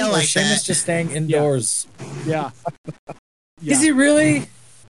naturally pale thing, like Sheamus that? Just staying indoors? Yeah. Is he really?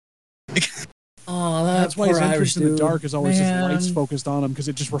 Oh, that's why his entrance in the dark is always just lights focused on him because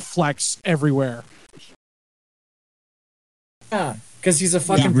it just reflects everywhere. Yeah, because he's a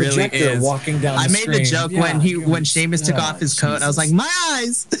fucking projector walking down the screen. I made the joke when Sheamus took off his coat. I was like, my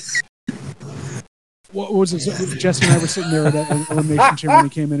eyes! What was it? Jesse and I were sitting there at an elimination chamber when he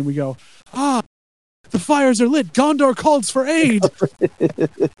came in and we go, the fires are lit. Gondor calls for aid.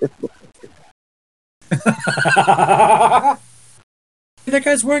 That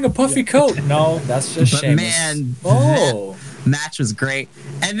guy's wearing a puffy coat. No, that's just Sheamus. Man, that match was great.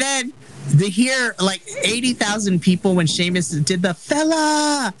 And then to hear like 80,000 people when Sheamus did the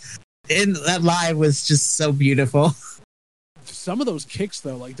fella in that live was just so beautiful. Some of those kicks,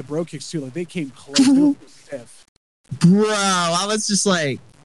 though, like the bro kicks too, like they came close. Stiff. Bro, I was just like,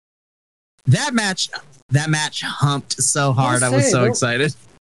 that match humped so hard. I was so excited.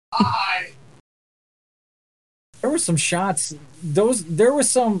 There were some shots. There were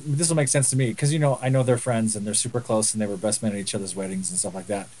some. This will make sense to me because I know they're friends and they're super close and they were best men at each other's weddings and stuff like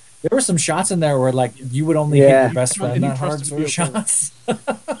that. There were some shots in there where like you would only hit your best friend that hard sort of shots. Like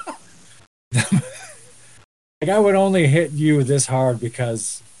I would only hit you this hard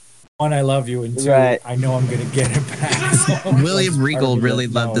because One, I love you, and two, I know I'm gonna get it back. So William Regal really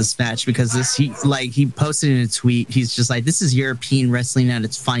loved this match because he posted in a tweet. He's just like, "This is European wrestling at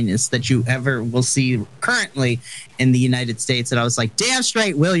its finest that you ever will see currently in the United States." And I was like, "Damn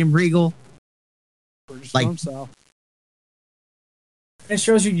straight, William Regal." Like, it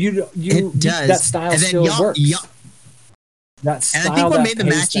shows you it does. That style still works. That style, and I think what made the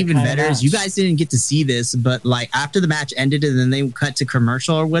match even better is you guys didn't get to see this, but like after the match ended and then they cut to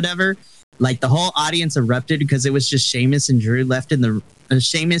commercial or whatever, like the whole audience erupted because it was just Sheamus and Drew left in the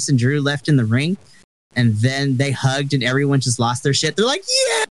ring, and then they hugged and everyone just lost their shit. They're like,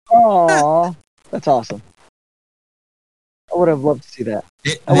 "Yeah!" Oh, that's awesome. I would have loved to see that.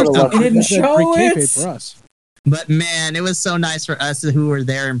 I would have loved. It didn't show it for us. But man, it was so nice for us who were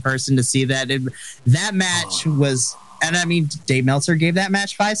there in person to see that. That match was, and I mean, Dave Meltzer gave that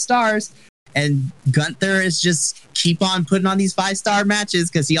match 5 stars, and Gunther is just keep on putting on these 5-star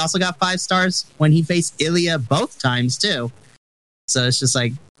matches because he also got 5 stars when he faced Ilya both times too. So it's just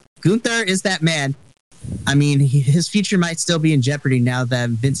like Gunther is that man. I mean, his future might still be in jeopardy now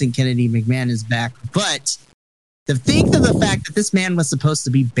that Vincent Kennedy McMahon is back. But to think of the fact that this man was supposed to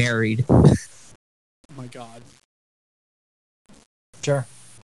be buried. Oh my God. Sure.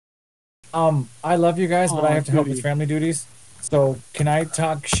 I love you guys, but I have to help with family duties. So can I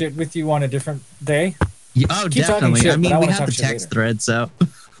talk shit with you on a different day? Yeah, oh, keep definitely. Shit, I mean, we have the text thread, so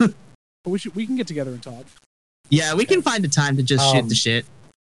we can get together and talk. Yeah, we can find a time to just shoot the shit.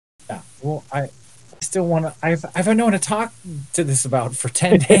 Yeah. Well, I still want to. I've known to talk to this about for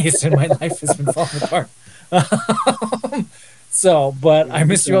 10 days, and my life has been falling apart. But I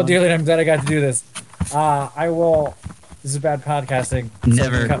miss you all dearly, and I'm glad I got to do this. I will. This is bad podcasting.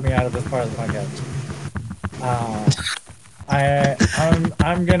 Never cut me out of this part of the podcast.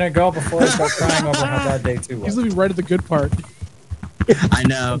 I'm gonna go before I start crying over how bad day 2 was. He's living right at the good part. I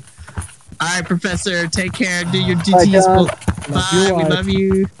know. All right, Professor. Take care. Do your duties. Bye. We love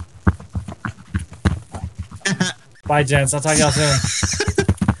you. Bye, gents. I'll talk to y'all soon.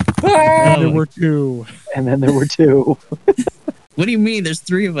 And there were 2. And then there were 2. What do you mean? There's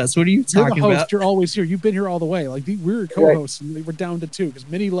 3 of us. What are you talking You're the host. About? You're always here. You've been here all the way. Like we were co-hosts, and we were down to 2 because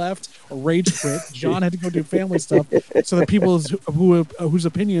Minnie left or Rage quit. John had to go do family stuff, so the people whose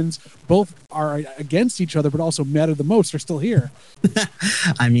opinions both are against each other but also matter the most are still here.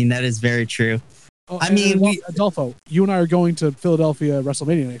 I mean, that is very true. Oh, I mean, Adolfo, you and I are going to Philadelphia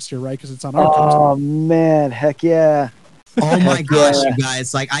Wrestlemania next year, right? Because it's on our coast. Oh man, heck yeah! Oh my gosh, you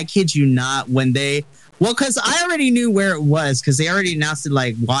guys! Like, I kid you not. When they because I already knew where it was because they already announced it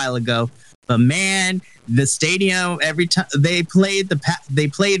like a while ago. But man, the stadium every time they played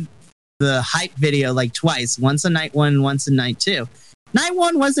the hype video like twice. Once a night 1, once a night 2. Night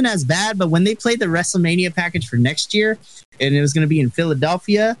 1 wasn't as bad, but when they played the WrestleMania package for next year, and it was going to be in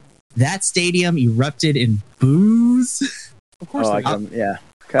Philadelphia, that stadium erupted in boos. Of course, yeah.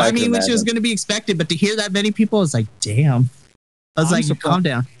 I mean, which was going to be expected, but to hear that many people, I was like, damn. I was like, calm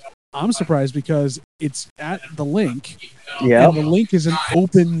down. I'm surprised because it's at the Link. Yeah. And the Link is an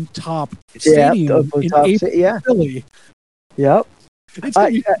open top stadium in Philly. Yep. It's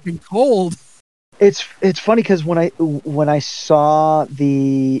going to be cold. It's funny because when I saw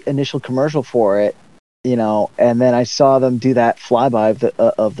the initial commercial for it, you know, and then I saw them do that flyby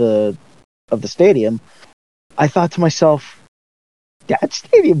of the stadium, I thought to myself, that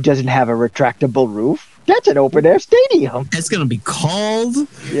stadium doesn't have a retractable roof. That's an open air stadium. It's gonna be cold.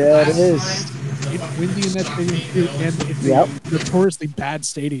 Yeah, it is. It's windy in that stadium too, and it's a notoriously bad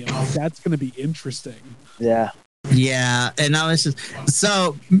stadium. That's gonna be interesting. Yeah. Yeah, and I was just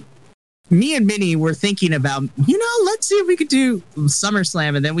so. Me and Minnie were thinking about, let's see if we could do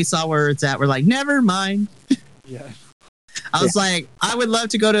SummerSlam, and then we saw where it's at. We're like, never mind. Yeah. I was like, I would love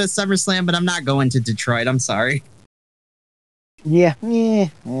to go to a SummerSlam, but I'm not going to Detroit. I'm sorry. Yeah.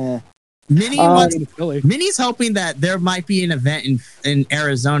 Minnie's hoping that there might be an event in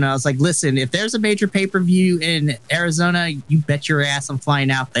Arizona. I was like, listen, if there's a major pay-per-view in Arizona, you bet your ass I'm flying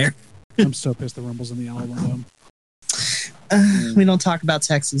out there. I'm so pissed the Rumble's in the Alamo. We don't talk about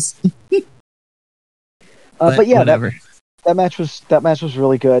Texas. But yeah, whatever. That match was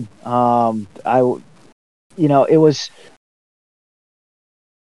really good. It was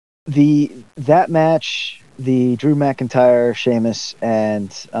that match, the Drew McIntyre, Sheamus, and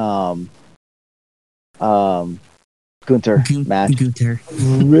Gunther match. Gunther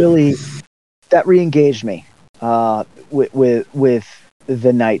Really, that re-engaged me with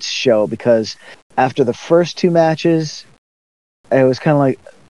the night's show, because after the first 2 matches, it was kind of like,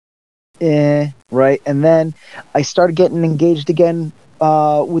 right? And then I started getting engaged again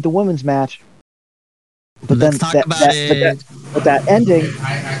with the women's match. But Let's then talk about it. But that ending,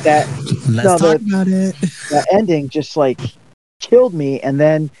 Let's talk about it. That ending just like killed me. And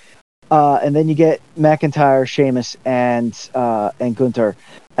then you get McIntyre, Sheamus, and Gunther,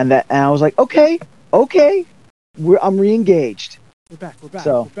 and I was like, okay, I'm re-engaged. We're back.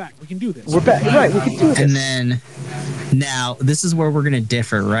 So, we're back. We can do this. We're back. Right, we can do this. And then now this is where we're gonna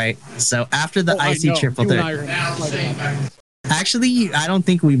differ, right? So after the IC triple threat. Actually, I don't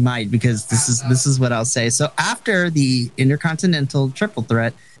think we might, because this is what I'll say. So after the Intercontinental triple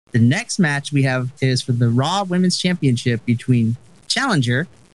threat, the next match we have is for the Raw Women's Championship between challenger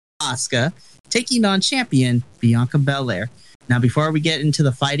Asuka taking on champion Bianca Belair. Now, before we get into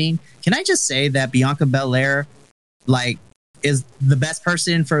the fighting, can I just say that Bianca Belair, is the best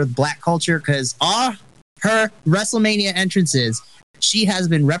person for Black culture, because all her WrestleMania entrances, she has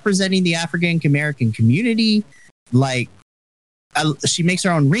been representing the African American community. She makes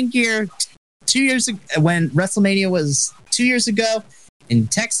her own ring gear. 2 years ago, when WrestleMania was 2 years ago in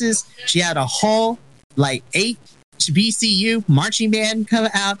Texas, she had a whole 8 BCU marching band come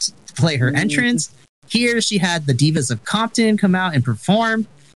out to play her entrance. Here, she had the Divas of Compton come out and perform.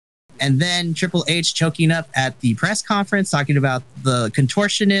 And then Triple H choking up at the press conference, talking about the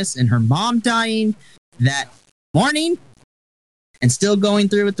contortionist and her mom dying that morning, and still going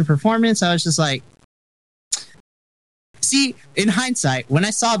through with the performance. I was just like, see, in hindsight, when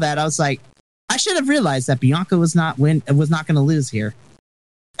I saw that, I was like, I should have realized that Bianca was not going to lose here.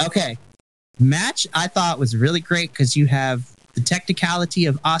 Okay, match I thought was really great, because you have the technicality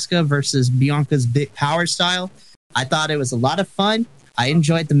of Asuka versus Bianca's big power style. I thought it was a lot of fun. I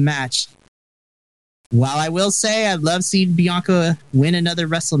enjoyed the match. While I will say I'd love seeing Bianca win another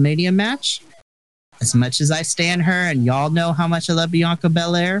WrestleMania match, as much as I stan her, and y'all know how much I love Bianca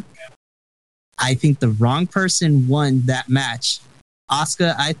Belair, I think the wrong person won that match.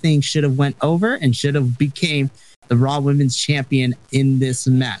 Asuka, I think, should have went over and should have became the Raw Women's Champion in this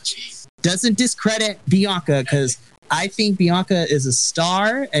match. Doesn't discredit Bianca, because I think Bianca is a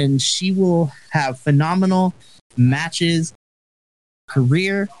star and she will have phenomenal matches,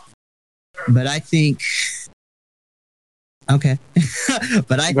 career. But I think, okay.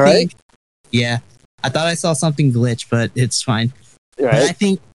 But I think, yeah, I thought I saw something glitch, but it's fine. Right. But I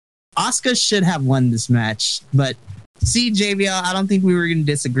think Asuka should have won this match. But see, JVL, I don't think we were going to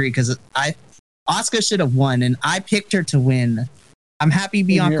disagree, because Asuka should have won, and I picked her to win. I'm happy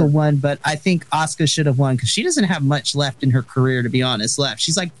Bianca won, but I think Asuka should have won, because she doesn't have much left in her career, to be honest.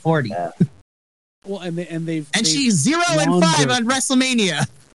 She's like 40. Yeah. Well, and she's 0-5 on WrestleMania.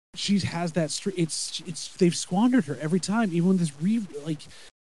 She has that streak. They've squandered her every time. Even when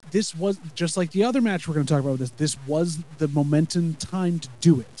this was just like the other match we're going to talk about. This was the momentum time to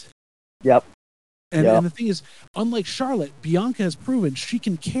do it. Yep. And the thing is, unlike Charlotte, Bianca has proven she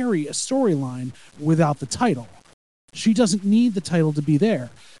can carry a storyline without the title. She doesn't need the title to be there.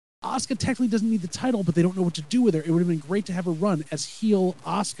 Asuka technically doesn't need the title, but they don't know what to do with her. It would have been great to have her run as heel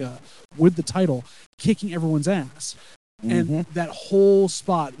Asuka with the title, kicking everyone's ass. Mm-hmm. And that whole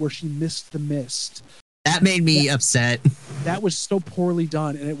spot where she missed the mist. That made me upset. That was so poorly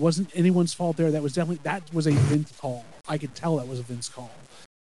done, and it wasn't anyone's fault there. That was a Vince call. I could tell that was a Vince call.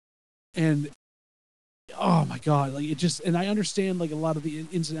 And oh my God, and I understand a lot of the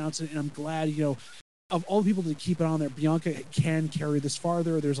ins and outs, and I'm glad, of all the people to keep it on there, Bianca can carry this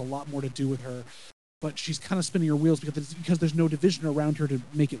farther. There's a lot more to do with her, but she's kind of spinning her wheels because there's no division around her to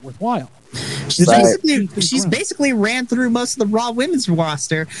make it worthwhile. She's basically ran through most of the Raw Women's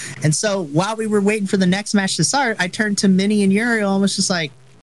roster, and so while we were waiting for the next match to start, I turned to Minnie and Uriel and was just like,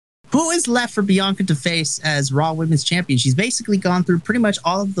 who is left for Bianca to face as Raw Women's Champion? She's basically gone through pretty much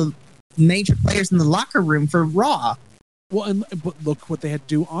all of the major players in the locker room for Raw. Well, but look what they had to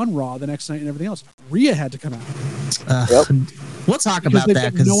do on Raw the next night and everything else. Rhea had to come out. We'll talk about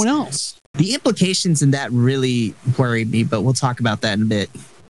that, because no one else. The implications in that really worried me, but we'll talk about that in a bit.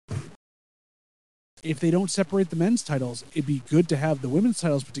 If they don't separate the men's titles, it'd be good to have the women's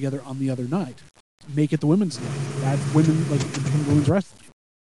titles put together on the other night. Make it the women's night. That's women's wrestling.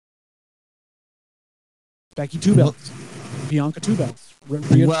 Becky 2 belts. Bianca 2 belts.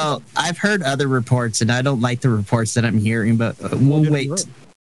 Well, I've heard other reports, and I don't like the reports that I'm hearing, but we'll wait.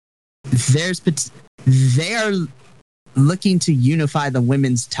 They are looking to unify the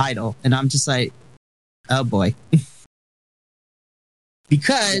women's title, and I'm just like, oh boy.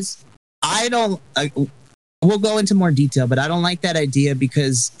 Because I don't... we'll go into more detail, but I don't like that idea,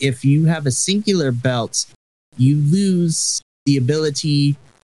 because if you have a singular belt, you lose the ability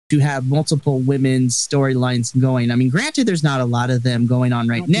to have multiple women's storylines going. I mean, granted, there's not a lot of them going on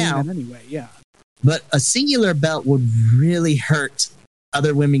right now. Anyway, yeah. But a singular belt would really hurt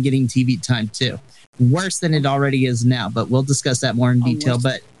other women getting TV time too. Worse than it already is now, but we'll discuss that more in detail.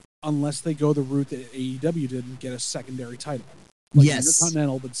 Unless they go the route that AEW did and get a secondary title. Like yes.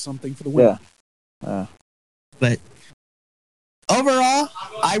 Intercontinental, but something for the women. Yeah. But overall,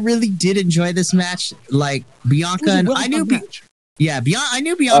 I really did enjoy this match. Like Bianca and I knew Bianca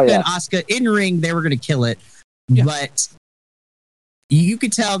and Asuka in ring, they were going to kill it. Yeah. But you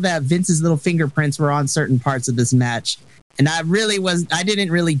could tell that Vince's little fingerprints were on certain parts of this match. And I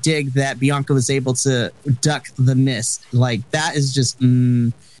didn't really dig that Bianca was able to duck the mist. Like, that is just,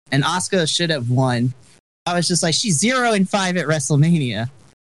 and Asuka should have won. I was just like, she's 0-5 at WrestleMania.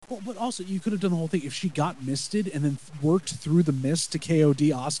 Well, but also, you could have done the whole thing. If she got misted and then worked through the mist to KOD,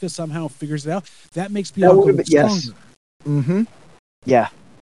 Asuka somehow figures it out. That makes Bianca look stronger. Yes. Mm-hmm. Yeah.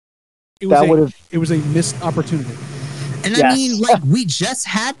 It was a missed opportunity. And I mean, like, we just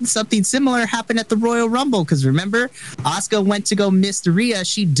had something similar happen at the Royal Rumble. Because remember, Asuka went to go miss Rhea.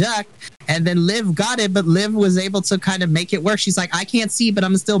 She ducked. And then Liv got it. But Liv was able to kind of make it work. She's like, I can't see, but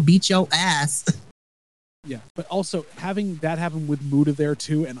I'm going to still beat your ass. Yeah. But also, having that happen with Muta there,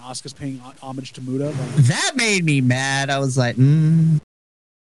 too, and Asuka's paying homage to Muta. Like, that made me mad. I was like,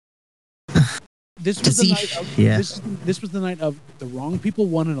 This was the night of the wrong people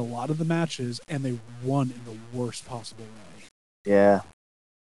won in a lot of the matches, and they won in the worst possible way. Yeah.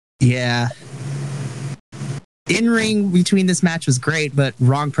 Yeah. In-ring between this match was great, but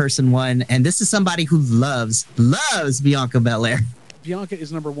wrong person won. And this is somebody who loves Bianca Belair. Bianca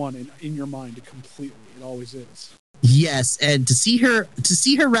is number one in your mind completely. It always is. Yes, and to see her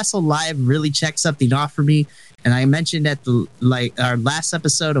wrestle live really checked something off for me. And I mentioned at our last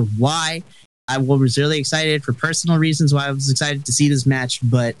episode of why I was really excited for personal reasons why I was excited to see this match,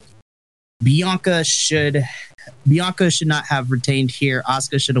 but Bianca should not have retained here.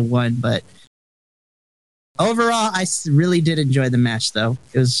 Asuka should have won, but overall, I really did enjoy the match, though.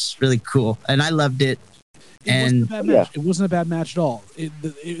 It was really cool, and I loved it. It wasn't a bad match at all.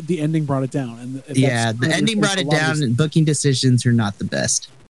 The ending brought it down, and the ending brought it down. And booking decisions are not the best.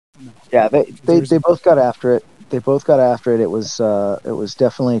 No. Yeah, they both got after it. It was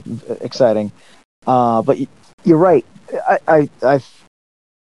definitely exciting. But you're right.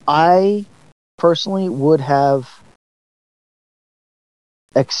 I personally would have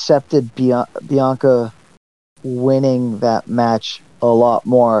accepted Bianca winning that match a lot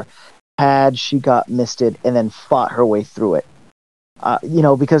more had she got misted and then fought her way through it.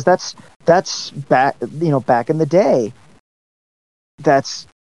 Because that's back in the day. That's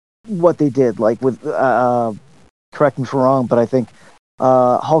what they did. Like with correct me if I'm wrong, but I think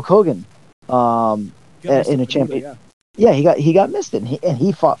Hulk Hogan in a champion. Yeah, he got misted and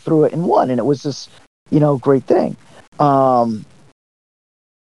he fought through it and won, and it was this great thing. But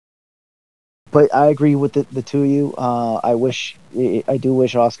I agree with the two of you. I do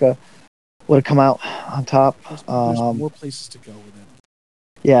wish Asuka would have come out on top. There's more places to go with it.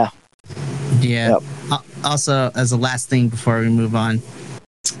 Yeah. Yeah. Yep. Also, as a last thing before we move on,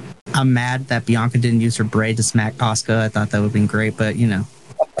 I'm mad that Bianca didn't use her braid to smack Asuka. I thought that would have been great, but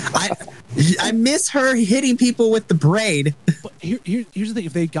I miss her hitting people with the braid. But here's the thing: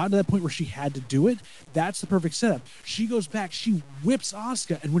 if they got to that point where she had to do it, that's the perfect setup. She goes back, she whips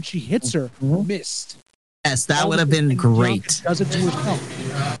Asuka, and when she hits her, missed. Yes, that would have been great. Does it to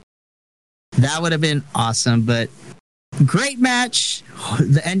herself. That would have been awesome, but great match.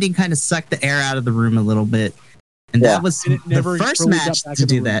 The ending kind of sucked the air out of the room a little bit. And that was the first match to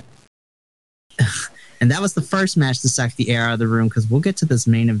do that. And that was the first match to suck the air out of the room, because we'll get to this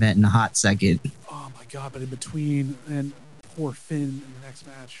main event in a hot second. Oh my god, but in between, and poor Finn in the next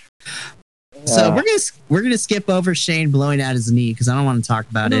match. So we're gonna skip over Shane blowing out his knee, because I don't want to talk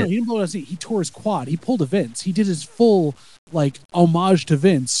about it. No, he didn't blow out his knee. He tore his quad. He pulled a Vince. He did his full homage to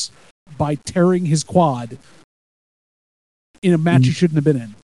Vince by tearing his quad in a match he shouldn't have been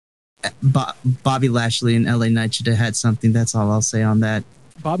in. Bobby Lashley and LA Knight should have had something. That's all I'll say on that.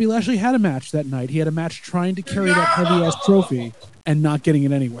 Bobby Lashley had a match that night. He had a match trying to carry that heavy-ass trophy and not getting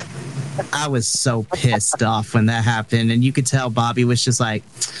it anywhere. I was so pissed off when that happened. And you could tell Bobby was just like,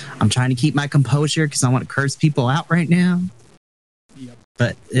 I'm trying to keep my composure because I want to curse people out right now. Yep.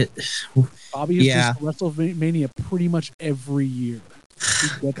 But Bobby has just WrestleMania pretty much every year.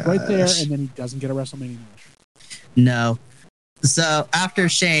 He gets right there, and then he doesn't get a WrestleMania match. No. So after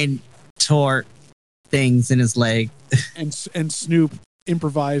Shane tore things in his leg, and Snoop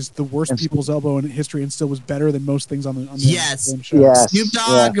improvised the worst people's elbow in history and still was better than most things on the same show. Yes. Snoop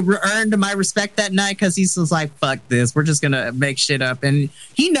Dogg earned my respect that night because he was like, fuck this, we're just gonna make shit up. And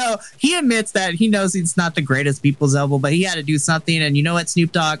he admits that he knows it's not the greatest people's elbow, but he had to do something. And you know what,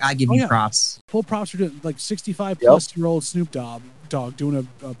 Snoop Dogg, I give you props. Full props for doing 65 plus year old Snoop Dogg Dog doing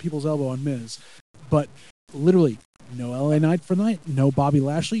a people's elbow on Miz. But literally, no LA Knight for the night, no Bobby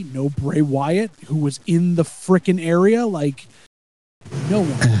Lashley, no Bray Wyatt, who was in the frickin' area. Like, no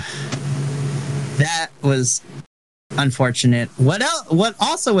one. That was unfortunate. What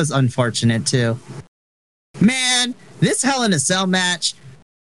also was unfortunate too? Man, this Hell in a Cell match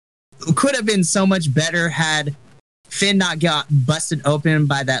could have been so much better had Finn not got busted open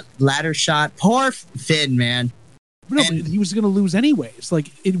by that ladder shot. Poor Finn, man. No, but he was going to lose anyways. Like,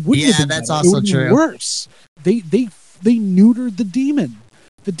 it wouldn't have been that's better. also It true. been worse. They neutered the demon.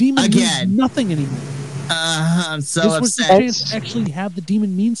 The demon Again. means nothing anymore. I'm so this was the upset. chance to actually have the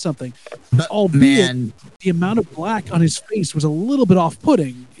demon mean something. But albeit, man, the amount of black on his face was a little bit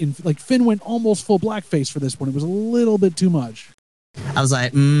off-putting. Like, Finn went almost full blackface for this one. It was a little bit too much. I was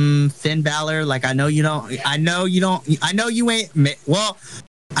like, Finn Balor, like, I know you ain't, well,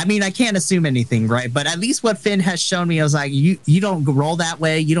 I mean, I can't assume anything, right? But at least what Finn has shown me, I was like, you don't roll that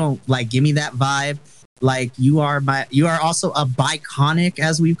way. You don't, like, give me that vibe. Like, you are also a Bi-Conic,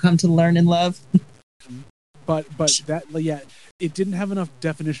 as we've come to learn and love. But that, yeah, it didn't have enough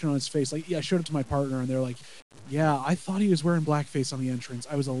definition on his face. Like, yeah, I showed it to my partner, and they're like, yeah, I thought he was wearing blackface on the entrance.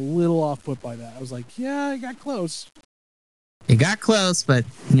 I was a little off-put by that. I was like, yeah, I got close. It got close, but,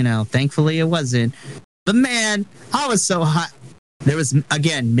 thankfully it wasn't. But, man, I was so hot. There was,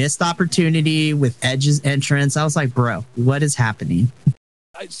 again, missed opportunity with Edge's entrance. I was like, bro, what is happening?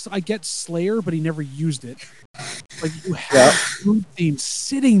 I get Slayer, but he never used it. Like, you have a food theme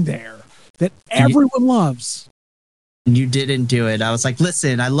sitting there that everyone loves. You didn't do it. I was like,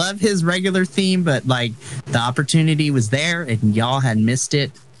 listen, I love his regular theme, but, like, the opportunity was there, and y'all had missed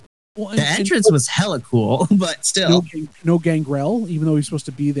it. Well, the entrance was hella cool, but still. No Gangrel, even though he's supposed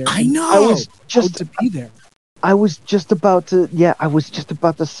to be there. I know. I was just to be there. I was just about to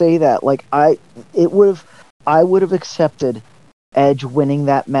say that. Like, I would have accepted Edge winning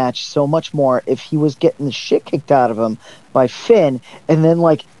that match so much more if he was getting the shit kicked out of him by Finn, and then,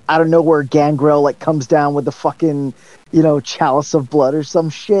 like, out of nowhere, Gangrel, like, comes down with the fucking, chalice of blood or some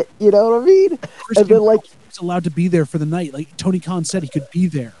shit. You know what I mean? And then, like, he's allowed to be there for the night. Like, Tony Khan said he could be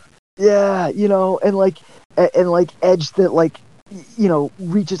there. Yeah, and Edge that, like,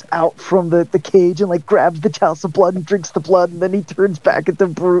 reaches out from the cage and, like, grabs the chalice of blood and drinks the blood, and then he turns back into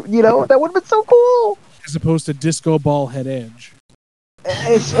Brute. That would have been so cool. As opposed to Disco Ball Head Edge.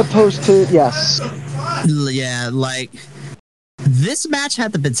 As opposed to, yes. Yeah, like, this match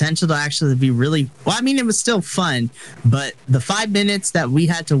had the potential to actually be really, well, I mean, it was still fun, but the 5 minutes that we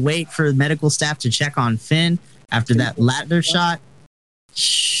had to wait for medical staff to check on Finn after that ladder shot.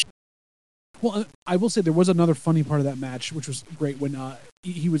 Well, I will say there was another funny part of that match, which was great when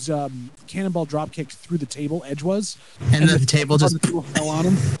he was cannonball drop kicked through the table. Edge was, and the table just fell on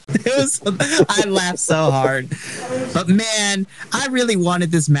him. I laughed so hard, but man, I really wanted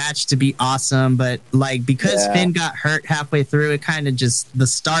this match to be awesome. But, like, because Finn got hurt halfway through, it kind of just the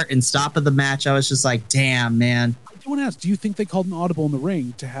start and stop of the match. I was just like, damn, man. I want to ask, do you think they called an audible in the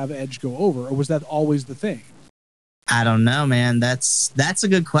ring to have Edge go over, or was that always the thing? I don't know, man. That's a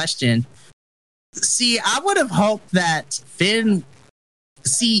good question. See, I would have hoped that Finn...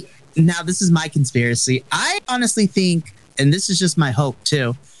 See, now this is my conspiracy. I honestly think, and this is just my hope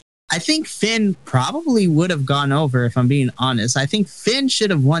too, I think Finn probably would have gone over, if I'm being honest. I think Finn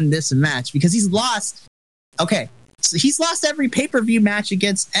should have won this match because he's lost... Okay, so he's lost every pay-per-view match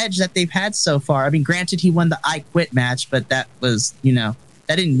against Edge that they've had so far. I mean, granted, he won the I Quit match, but that was, that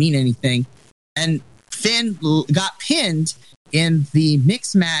didn't mean anything. And Finn got pinned in the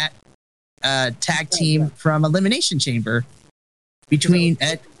mixed match tag team from Elimination Chamber between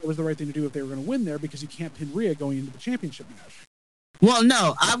Ed. It was the right thing to do if they were going to win there, because you can't pin Rhea going into the championship match. Well,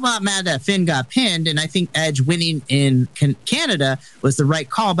 no, I'm not mad that Finn got pinned, and I think Edge winning in Canada was the right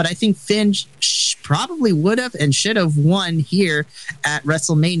call, but I think Finn probably would have and should have won here at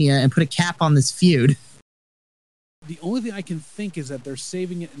WrestleMania and put a cap on this feud. The only thing I can think is that they're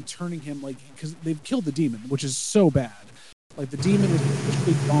saving it and turning him, like, because they've killed the demon, which is so bad. Like, the demon is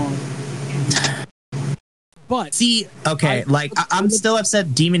officially gone. But see, okay, I'm still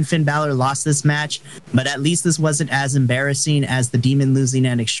upset Demon Finn Balor lost this match, but at least this wasn't as embarrassing as the Demon losing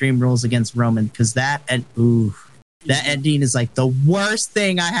at Extreme Rules against Roman, because that ending is like the worst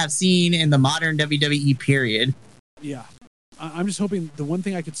thing I have seen in the modern WWE period. Yeah. I'm just hoping the one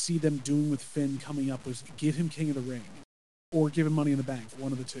thing I could see them doing with Finn coming up was give him King of the Ring or give him Money in the Bank,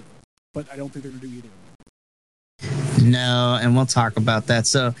 one of the two. But I don't think they're going to do either. No, and we'll talk about that.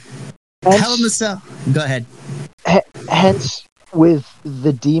 So, Hell in the Cell. Go ahead. Hence, with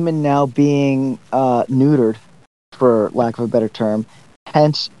the demon now being neutered, for lack of a better term,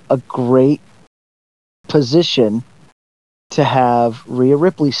 hence a great position to have Rhea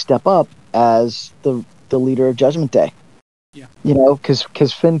Ripley step up as the leader of Judgment Day. Yeah. You know,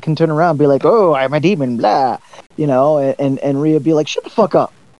 because Finn can turn around and be like, "Oh, I'm a demon," blah. You know, and Rhea be like, "Shut the fuck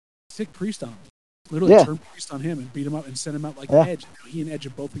up." Sick Priest on him. Literally Yeah. turn Priest on him and beat him up and send him out like Yeah. Edge. He and Edge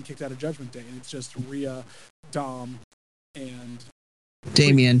have both been kicked out of Judgment Day, and it's just Rhea, Dom, and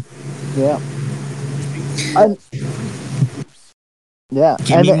Damien. Yeah. Yeah.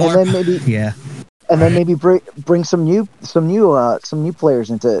 And then maybe bring some new players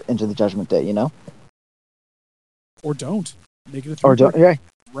into the Judgment Day. You know. Or don't. Make it a Or don't. Yeah.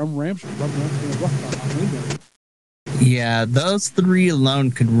 Rum Ramp. Yeah, those three alone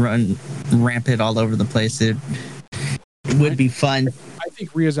could run rampant all over the place. It would be fun. I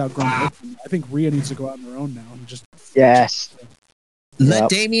think Rhea's outgrown her. I think Rhea needs to go out on her own now and just. Yes. Let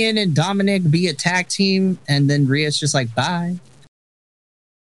Damien and Dominic be a tag team, and then Rhea's just like, bye.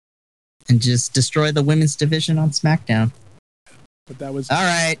 And just destroy the women's division on SmackDown. But that was all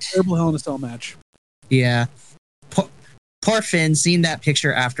right. Terrible Hell in a Cell match. Yeah. Poor Finn, seeing that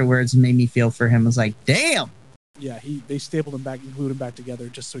picture afterwards made me feel for him. I was like, damn. Yeah, they stapled him back and glued him back together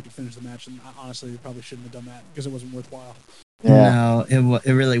just so he could finish the match. And honestly, they probably shouldn't have done that because it wasn't worthwhile. Yeah. No,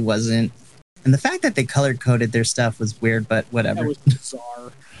 it really wasn't. And the fact that they color coded their stuff was weird, but whatever. That was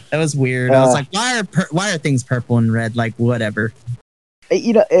bizarre. That was weird. I was like, why are things purple and red? Like, whatever.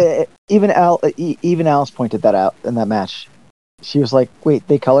 You know, even Alice pointed that out in that match. She was like, "Wait,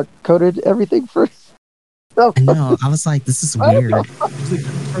 they color coded everything first?" I know. I was like, this is weird. From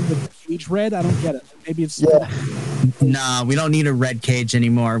the cage red, I don't get it. Maybe it's Nah, we don't need a red cage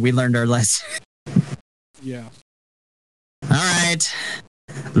anymore. We learned our lesson. Yeah. All right.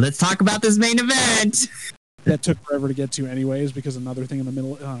 Let's talk about this main event. That took forever to get to anyways because another thing in the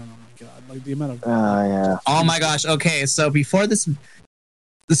middle. Oh my god. Like the amount of yeah. Oh my gosh. Okay, so before this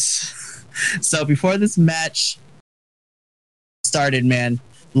match started, man,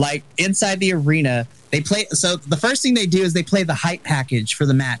 like inside the arena, they play. So the first thing they do is they play the hype package for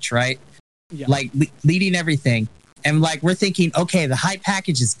the match, right? Yeah. Like leading everything. And like we're thinking, okay, the hype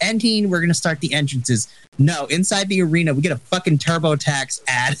package is ending. We're gonna start the entrances. No, inside the arena, we get a fucking TurboTax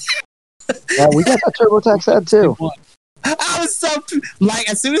ad. Yeah, we got that TurboTax ad too. I was so like,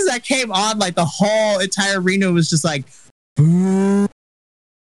 as soon as that came on, like the whole entire arena was just like.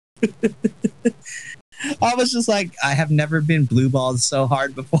 I was just like, I have never been blue balled so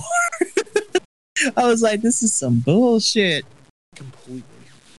hard before. I was like, this is some bullshit. Completely.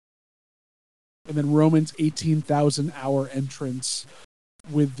 And then Roman's 18,000 hour entrance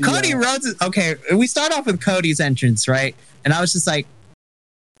with the Cody Rhodes. Okay, we start off with Cody's entrance, right? And I was just like,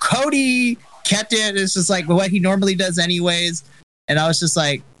 Cody kept it. It's just like what he normally does, anyways. And I was just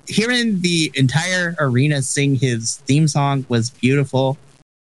like, hearing the entire arena sing his theme song was beautiful.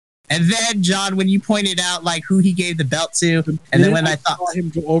 And then, John, when you pointed out like who he gave the belt to, and then when I saw him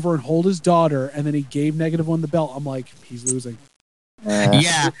go over and hold his daughter, and then he gave -1 the belt, I'm like, he's losing.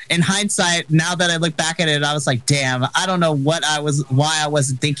 Yeah. In hindsight, now that I look back at it, I was like, damn, I don't know why I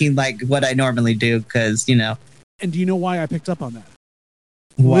wasn't thinking like what I normally do, because you know. And do you know why I picked up on that?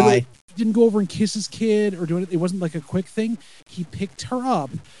 Why? Literally, he didn't go over and kiss his kid or do it. It wasn't like a quick thing. He picked her up,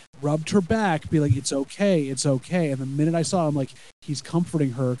 rubbed her back, be like, it's okay, it's okay. And the minute I saw him, like, he's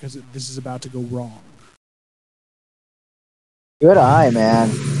comforting her because this is about to go wrong. Good eye, man.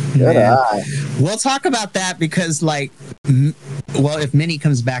 Good eye. We'll talk about that because, like, well, if Minnie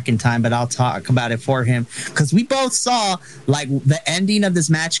comes back in time, but I'll talk about it for him because we both saw, like, the ending of this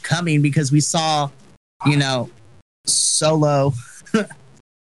match coming because we saw, you know, Solo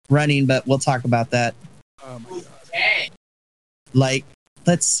running, but we'll talk about that. Oh, my God. Like,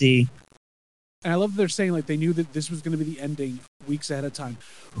 let's see. And I love that they're saying, like, they knew that this was going to be the ending weeks ahead of time.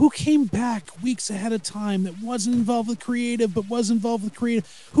 Who came back weeks ahead of time that wasn't involved with creative, but was involved with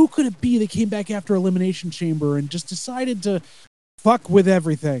creative? Who could it be that came back after Elimination Chamber and just decided to fuck with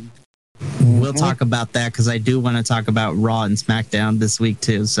everything? We'll talk about that because I do want to talk about Raw and SmackDown this week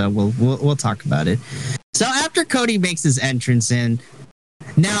too. So we'll talk about it. So after Cody makes his entrance in,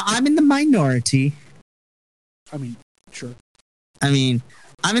 now I'm in the minority. I mean, sure. I'm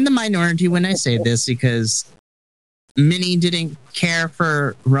in the minority when I say this because Minnie didn't care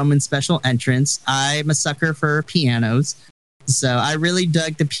for Roman's special entrance. I'm a sucker for pianos. So I really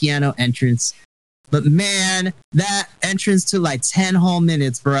dug the piano entrance. But man, that entrance took like 10 whole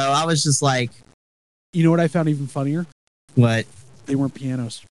minutes, bro. I was just like... You know what I found even funnier? What? They weren't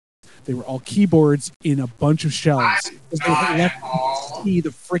pianos. They were all keyboards in a bunch of shelves. They left the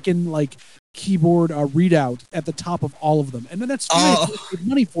freaking like keyboard readout at the top of all of them. And then that's great. You get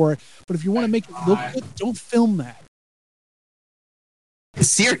money for it. But if you want to make it look good, don't film that.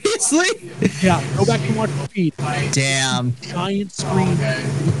 Seriously? Yeah, go back and watch the feed. Damn. Giant screen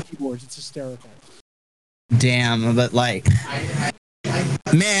with keyboards. It's hysterical. Damn, but like,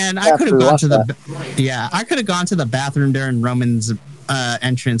 man, I could have gone to I could have gone to the bathroom during Roman's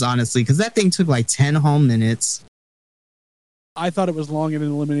entrance, honestly, because that thing took like 10 whole minutes. I thought it was long in an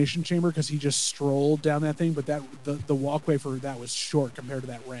elimination chamber because he just strolled down that thing, but that the walkway for that was short compared to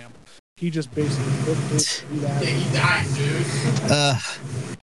that ramp. He just basically looked through that. He died,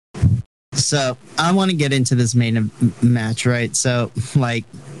 dude. So I want to get into this main match, right? So, like,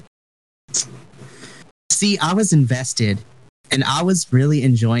 see, I was invested, and I was really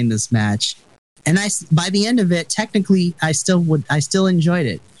enjoying this match. And by the end of it, technically, I still enjoyed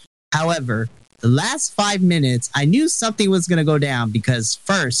it. However, the last 5 minutes, I knew something was going to go down because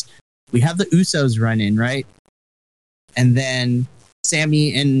first, we have the Usos run in, right? And then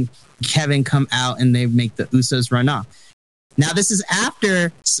Sammy and Kevin come out and they make the Usos run off. Now, this is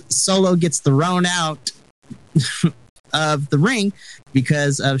after Solo gets thrown out of the ring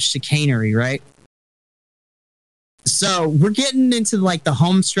because of chicanery, right? So we're getting into like the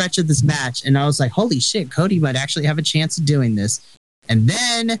home stretch of this match, and I was like, holy shit, Cody might actually have a chance of doing this. And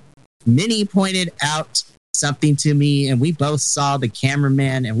then Minnie pointed out something to me, and we both saw the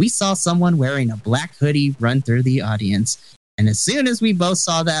cameraman, and we saw someone wearing a black hoodie run through the audience. And as soon as we both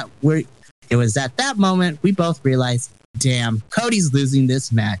saw that, it was at that moment we both realized, damn, Cody's losing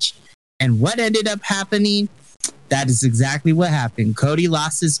this match. And what ended up happening? That is exactly what happened. Cody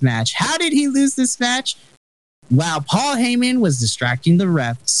lost his match. How did he lose this match? While Paul Heyman was distracting the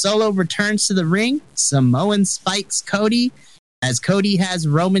ref, Solo returns to the ring. Samoan spikes Cody as Cody has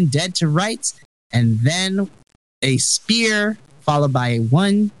Roman dead to rights, and then a spear followed by a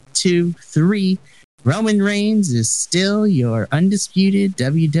 1, 2, 3. Roman Reigns is still your undisputed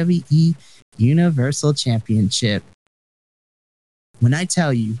WWE Universal Championship. When I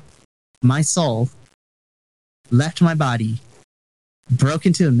tell you, my soul left my body, broke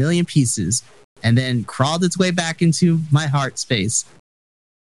into a million pieces, and then crawled its way back into my heart space.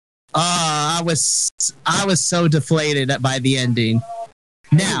 I was so deflated by the ending.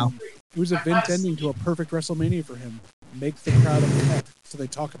 Now, it was a Vince ending to a perfect WrestleMania for him. Make the crowd upset so they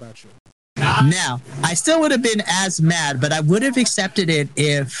talk about you. Now, I still would have been as mad, but I would have accepted it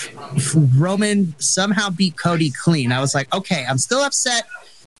if Roman somehow beat Cody clean. I was like, okay, I'm still upset,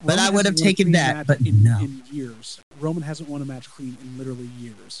 but I would have taken that. But no. In years. Roman hasn't won a match clean in literally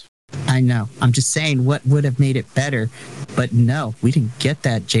years. I know. I'm just saying what would have made it better. But no, we didn't get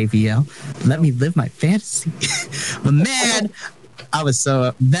that, JVL. Let me live my fantasy. But man,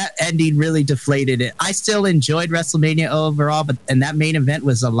 that ending really deflated it. I still enjoyed WrestleMania overall, and that main event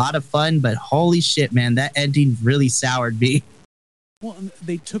was a lot of fun, but holy shit, man, that ending really soured me. Well,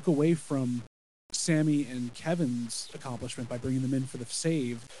 they took away from Sammy and Kevin's accomplishment by bringing them in for the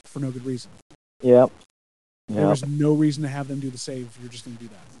save for no good reason. Yep. There was no reason to have them do the save if you're just going to do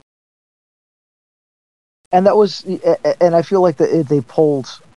that. And that was, and I feel like they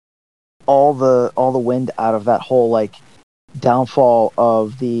pulled all the wind out of that whole like downfall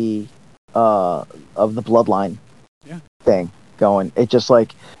of the bloodline thing going. It just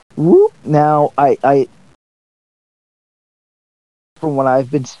like, whoop. Now I from what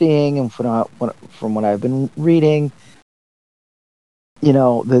I've been seeing and from what I've been reading, you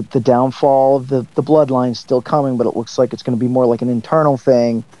know, the downfall of the bloodline's still coming, but it looks like it's going to be more like an internal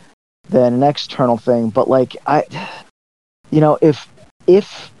thing than an external thing. But like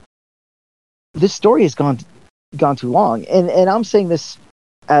if this story has gone too long, and I'm saying this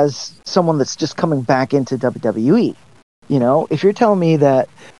as someone that's just coming back into WWE, you know, if you're telling me that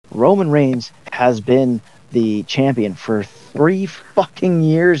Roman Reigns has been the champion for 3 fucking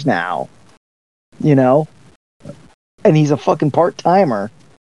years now, you know, and he's a fucking part-timer,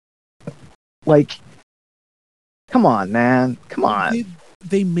 like, come on, man, come on.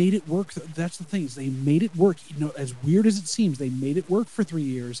 They made it work. That's the thing, is they made it work. You know, as weird as it seems, they made it work for 3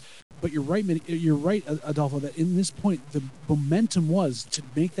 years. But you're right, Adolfo, that in this point, the momentum was to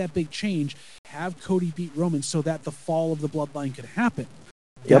make that big change, have Cody beat Roman so that the fall of the bloodline could happen.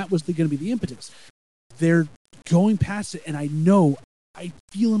 Yep. That was going to be the impetus. They're going past it, and I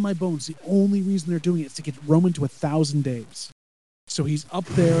feel in my bones the only reason they're doing it is to get Roman to 1,000 days. So he's up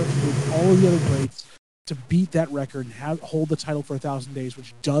there with all of the other greats to beat that record and hold the title for 1,000 days,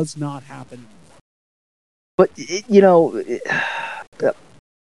 which does not happen. But, you know,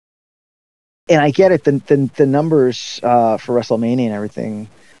 and I get it, the numbers for WrestleMania and everything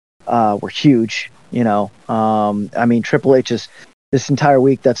were huge, you know. I mean, Triple H is, this entire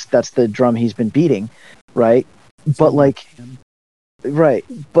week, that's the drum he's been beating, right? But like, right,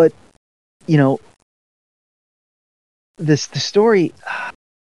 but, you know, the story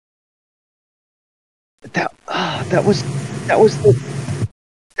that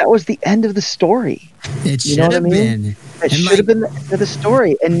was the end of the story. It should have been. It should have been the end of the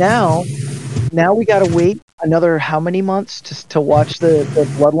story. And now we got to wait another how many months to watch the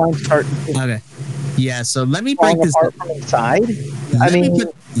bloodline start. Okay. Yeah. So let me break this apart from inside.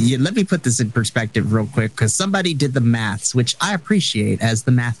 Let me put this in perspective real quick, because somebody did the maths, which I appreciate as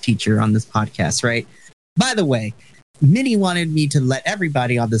the math teacher on this podcast, right? By the way, Minnie wanted me to let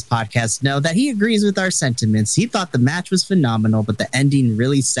everybody on this podcast know that he agrees with our sentiments. He thought the match was phenomenal, but the ending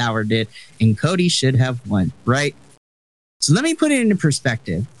really soured it, and Cody should have won, right? So let me put it into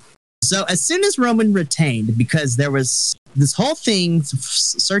perspective. So as soon as Roman retained, because there was this whole thing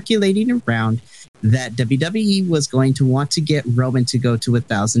circulating around that WWE was going to want to get Roman to go to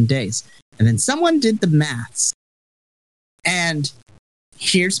 1,000 days. And then someone did the maths. And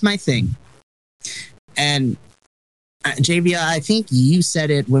here's my thing. And JB, I think you said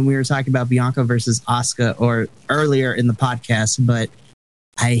it when we were talking about Bianca versus Asuka or earlier in the podcast, but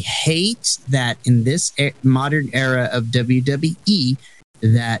I hate that in this modern era of WWE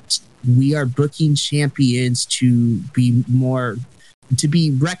that we are booking champions to be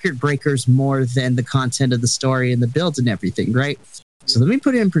record breakers more than the content of the story and the builds and everything, right? So let me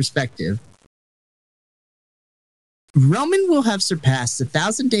put it in perspective. Roman will have surpassed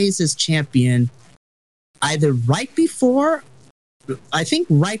 1,000 days as champion either right before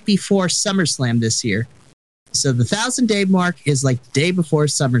SummerSlam this year. So the 1,000-day mark is like the day before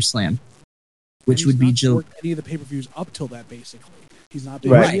SummerSlam, which would be July. Any of the pay-per-views up till that, basically. He's not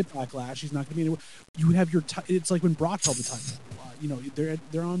doing any Backlash. He's not going to be anywhere. You would have your. It's like when Brock held the title.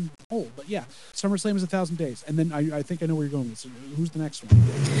 They're on hold. But yeah, SummerSlam is 1,000 days, and then I think I know where you're going with. So who's the next one?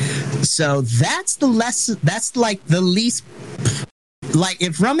 So that's the less. That's like the least. Like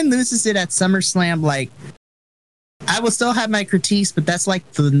if Roman loses it at SummerSlam, like I will still have my critiques, but that's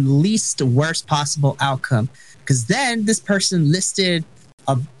like the least worst possible outcome. Because then this person listed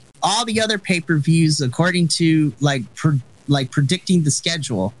all the other pay-per-views according to predicting the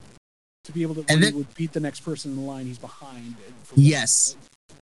schedule. To be able to he would beat the next person in the line he's behind. Yes.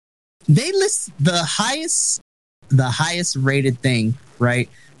 They list the highest rated thing, right,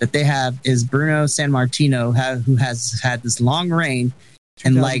 that they have is Bruno Sammartino, who has had this long reign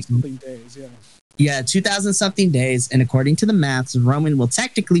and like days, 2,000 something days, and according to the maths, Roman will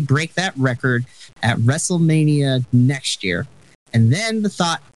technically break that record at WrestleMania next year. And then the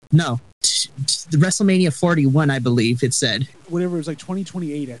WrestleMania 41, I believe it said. Whatever, it was like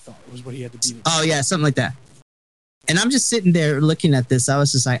 2028, I thought was what he had to beat. Oh yeah, something like that. And I'm just sitting there looking at this. I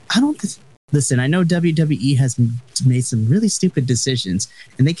was just like, listen, I know WWE has made some really stupid decisions,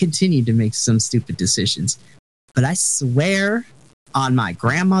 and they continue to make some stupid decisions. But I swear on my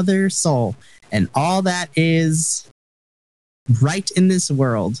grandmother's soul and all that is right in this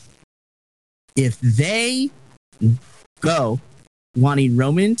world, if they go wanting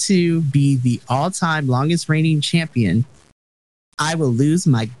Roman to be the all-time longest reigning champion, I will lose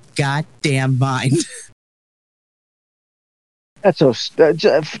my goddamn mind. That's so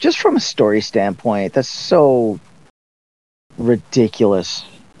just from a story standpoint, that's so ridiculous,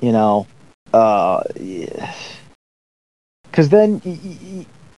 because then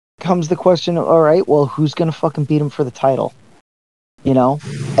comes the question, all right, well, who's going to fucking beat him for the title?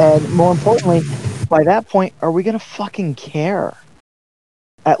 And more importantly, by that point, are we going to fucking care?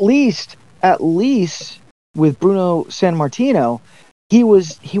 At least with Bruno Sammartino, he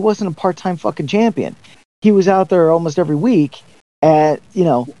wasn't a part-time fucking champion. He was out there almost every week at,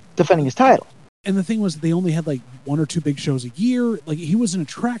 defending his title. And the thing was, they only had like one or two big shows a year. Like, he was an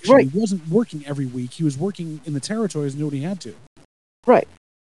attraction. Right. He wasn't working every week. He was working in the territories and knew what he had to. Right.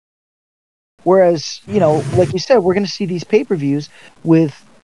 Whereas, like you said, we're going to see these pay-per-views with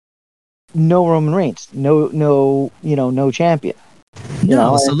no Roman Reigns, no champion.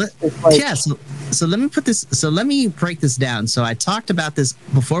 So let me put this. So let me break this down. So I talked about this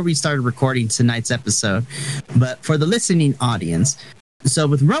before we started recording tonight's episode, but for the listening audience, so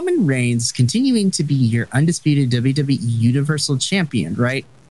with Roman Reigns continuing to be your undisputed WWE Universal Champion, right?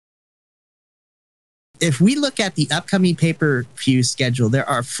 If we look at the upcoming pay-per-view schedule, there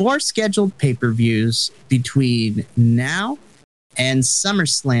are 4 scheduled pay-per-views between now and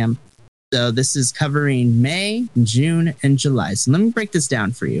SummerSlam. So this is covering May, June, and July. So let me break this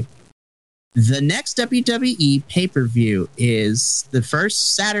down for you. The next WWE pay-per-view is the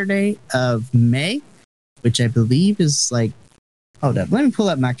first Saturday of May, which I believe is like... Hold up, let me pull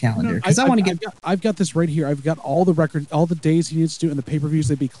up my calendar because I want to get... I've got this right here. I've got all the records, all the days he needs to do, and the pay-per-views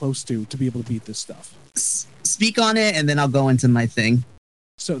they'd be close to be able to beat this stuff. Speak on it, and then I'll go into my thing.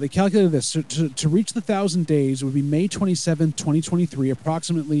 So they calculated this. So to reach the 1,000 days, it would be May 27th, 2023,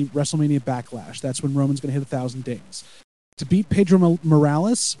 approximately WrestleMania Backlash. That's when Roman's going to hit 1,000 days. To beat Pedro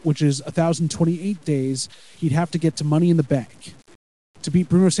Morales, which is 1,028 days, he'd have to get to Money in the Bank. To beat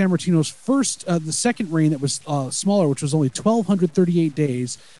Bruno Sammartino's the second reign that was smaller, which was only 1,238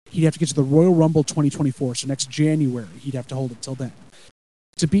 days, he'd have to get to the Royal Rumble 2024. So next January, he'd have to hold it till then.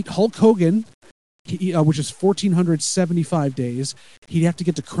 To beat Hulk Hogan, which is 1,475 days, he'd have to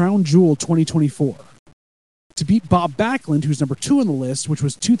get to Crown Jewel 2024. To beat Bob Backlund, who's number 2 on the list, which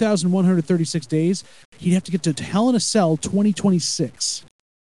was 2,136 days, he'd have to get to Hell in a Cell 2026.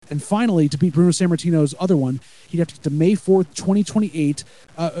 And finally, to beat Bruno Sammartino's other one, he'd have to get to May 4th, 2028,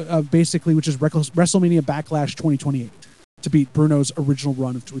 basically, which is WrestleMania Backlash 2028, to beat Bruno's original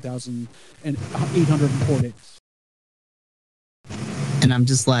run of 2,804 days. And I'm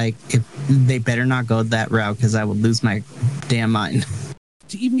just like, if they better not go that route, because I will lose my damn mind.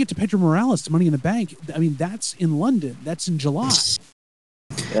 To even get to Pedro Morales to Money in the Bank, I mean, that's in London. That's in July.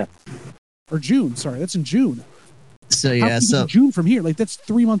 Yeah. Or June, sorry. That's in June. So, yeah. So June from here, like, that's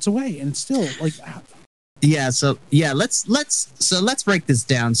 3 months away. And it's still, like... Yeah, so, yeah, let's break this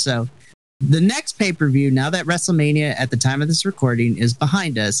down. So, the next pay-per-view, now that WrestleMania, at the time of this recording, is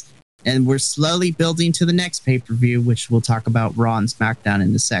behind us, and we're slowly building to the next pay-per-view, which we'll talk about Raw and SmackDown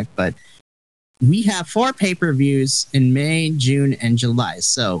in a sec. But we have 4 pay-per-views in May, June, and July.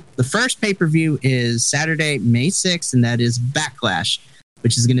 So the first pay-per-view is Saturday, May 6th, and that is Backlash,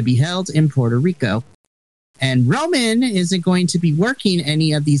 which is going to be held in Puerto Rico. And Roman isn't going to be working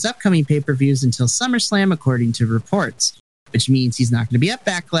any of these upcoming pay-per-views until SummerSlam, according to reports, which means he's not going to be at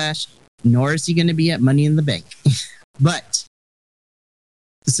Backlash, nor is he going to be at Money in the Bank. But...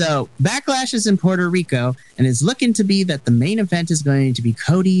 So, Backlash is in Puerto Rico, and it's looking to be that the main event is going to be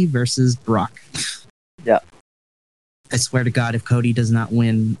Cody versus Brock. Yeah. I swear to God, if Cody does not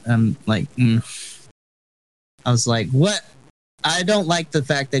win, I was like, what? I don't like the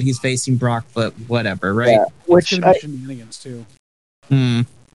fact that he's facing Brock, but whatever, right? Yeah, which shenanigans too.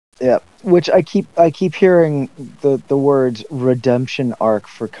 Yeah, which I keep hearing the words redemption arc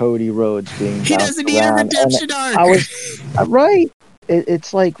for Cody Rhodes being. He doesn't need a redemption arc. I was right.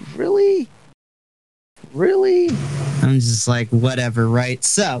 It's like, really? I'm just like, whatever, right?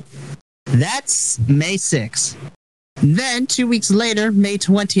 So, that's May 6th. Then, 2 weeks later, May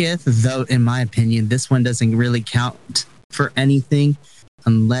 20th, though, in my opinion, this one doesn't really count for anything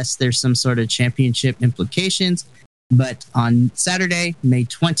unless there's some sort of championship implications. But on Saturday, May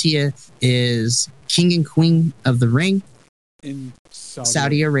 20th, is King and Queen of the Ring in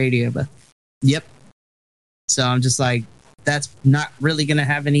Saudi Arabia. Yep. So, I'm just like, that's not really going to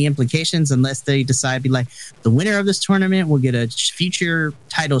have any implications unless they decide to be like, the winner of this tournament will get a future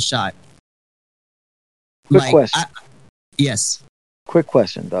title shot. Quick question. Yes. Quick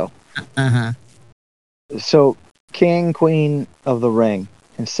question, though. Uh-huh. So, King, Queen of the Ring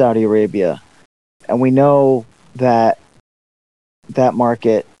in Saudi Arabia, and we know that that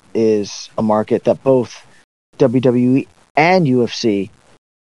market is a market that both WWE and UFC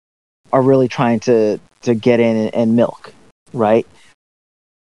are really trying to get in and milk. Right?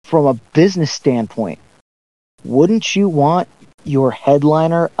 From a business standpoint, wouldn't you want your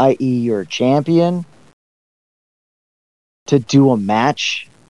headliner, i.e. your champion, to do a match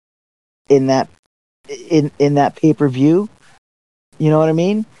in that pay-per-view? You know what I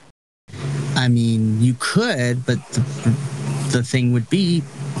mean? I mean, you could, but the thing would be,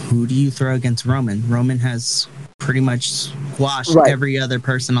 who do you throw against Roman? Roman has pretty much squashed every other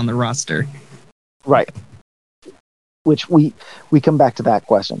person on the roster. Right. Which we come back to that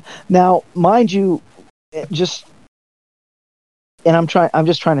question. Now, mind you, I'm just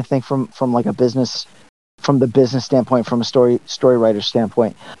trying to think from like a business, from the business standpoint, from a story writer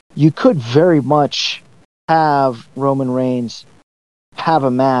standpoint. You could very much have Roman Reigns have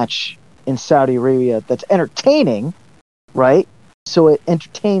a match in Saudi Arabia that's entertaining, right? So it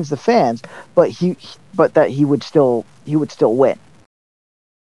entertains the fans, but he would still win.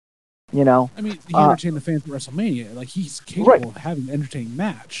 You know, I mean, he entertained the fans at WrestleMania. Like, he's capable of having an entertaining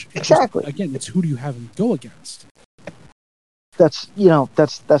match. Exactly. Again, it's who do you have him go against? That's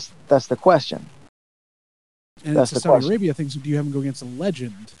the question. And it's the Saudi Arabia thing. So do you have him go against a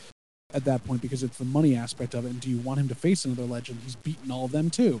legend at that point, because it's the money aspect of it? And do you want him to face another legend? He's beaten all of them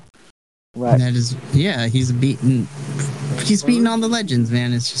too. Right. And that is, yeah, he's beaten all the legends,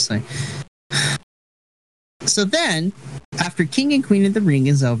 man. It's just like. So then, after King and Queen of the Ring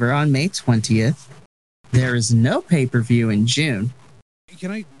is over on May 20th, there is no pay-per-view in June.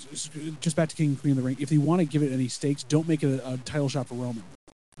 Can I just back to King and Queen of the Ring? If they want to give it any stakes, don't make it a title shot for Roman.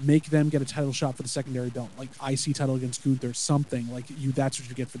 make them get a title shot for the secondary belt, like IC title against Gunther, something like you. That's what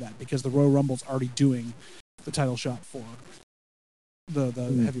you get for that, because the Royal Rumble's already doing the title shot for the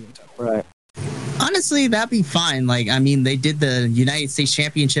heavyweight title. Right. Honestly, that'd be fine. Like, I mean, they did the United States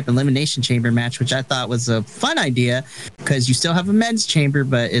Championship Elimination Chamber match, which I thought was a fun idea because you still have a men's chamber,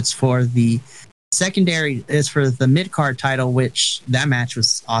 but it's for the secondary, it's for the mid-card title, which that match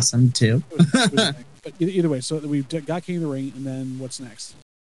was awesome too. But either way, so we've got King of the Ring, and then what's next?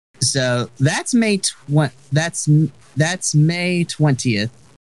 So that's May 20th.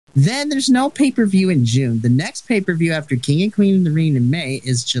 Then there's no pay-per-view in June. The next pay-per-view after King and Queen of the Ring in May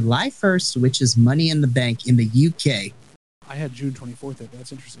is July 1st, which is Money in the Bank in the UK. I had June 24th.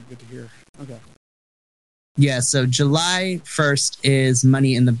 That's interesting. Good to hear. Okay. Yeah, so July 1st is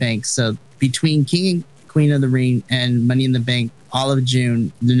Money in the Bank. So between King and Queen of the Ring and Money in the Bank, all of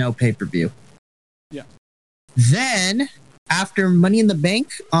June, there's no pay-per-view. Yeah. Then, after Money in the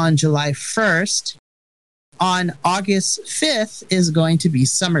Bank on July 1st, on August 5th is going to be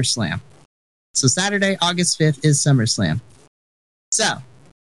SummerSlam. So Saturday, August 5th is SummerSlam. So,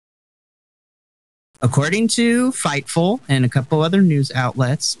 according to Fightful and a couple other news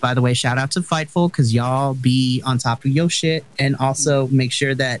outlets, by the way, shout out to Fightful because y'all be on top of your shit, and also make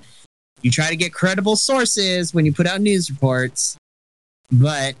sure that you try to get credible sources when you put out news reports.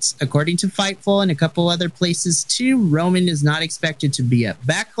 But according to Fightful and a couple other places too, Roman is not expected to be at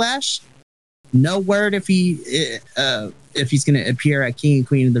Backlash. No word if he's going to appear at King and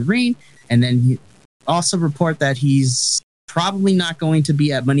Queen of the Ring. And then he also report that he's probably not going to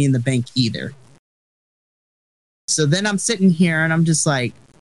be at Money in the Bank either. So then I'm sitting here and I'm just like,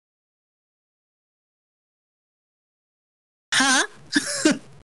 huh?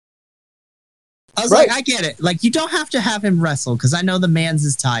 I was like, I get it. Like, you don't have to have him wrestle because I know the man's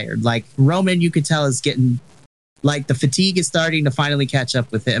is tired. Like, Roman, you could tell, is getting, like, the fatigue is starting to finally catch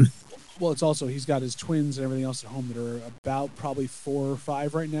up with him. Well, it's also, he's got his twins and everything else at home that are about probably 4 or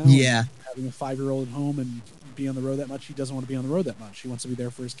 5 right now. Yeah. Having a 5-year-old at home and be on the road that much, he doesn't want to be on the road that much. He wants to be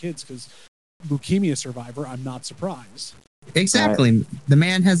there for his kids because leukemia survivor, I'm not surprised. Exactly. Right. The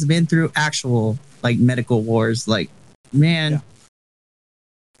man has been through actual, like, medical wars. Like, man. Yeah.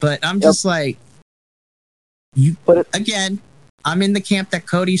 But I'm just like, again, I'm in the camp that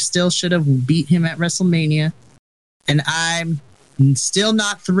Cody still should have beat him at WrestleMania. And I'm still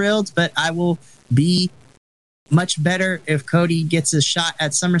not thrilled, but I will be much better if Cody gets a shot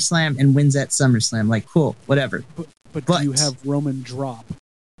at SummerSlam and wins at SummerSlam. Like, cool, whatever. But do you have Roman drop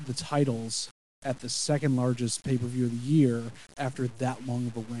the titles at the second largest pay-per-view of the year after that long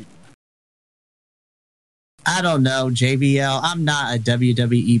of a reign? I don't know, JVL. I'm not a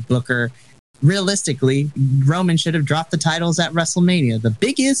WWE booker. Realistically, Roman should have dropped the titles at WrestleMania, the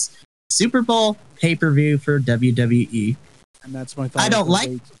biggest Super Bowl pay-per-view for WWE. And that's my thought. I don't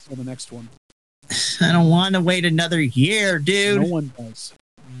like for the next one. I don't want to wait another year, dude. No one does.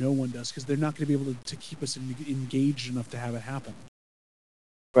 No one does, because they're not going to be able to keep us engaged enough to have it happen.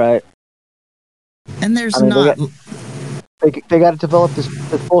 Right. And there's not. They got to develop this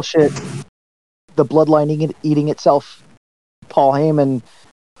bullshit. The bloodline eating itself. Paul Heyman,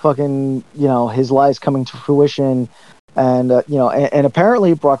 fucking, his lies coming to fruition, and and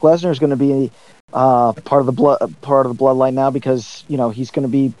apparently Brock Lesnar is going to be part of the bloodline now because he's going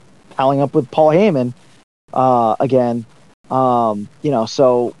to be palling up with Paul Heyman again.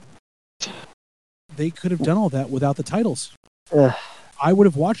 So they could have done all that without the titles. I would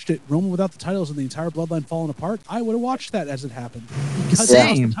have watched it, Roman without the titles and the entire bloodline falling apart. I would have watched that as it happened. Because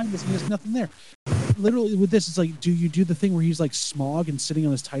same. There's nothing there. Literally, with this, it's like, do you do the thing where he's like Smog and sitting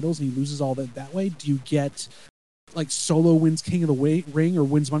on his titles and he loses all that way? Do you get like Solo wins King of the Ring or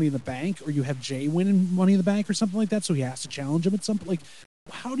wins Money in the Bank, or you have Jay win Money in the Bank or something like that, so he has to challenge him at some point? Like,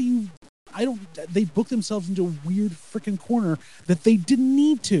 how do you? They booked themselves into a weird freaking corner that they didn't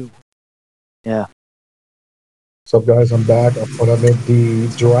need to. Yeah. What's up, guys? I'm back. I made the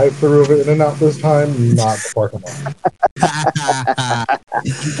drive-through of In-N-Out this time, not the parking lot.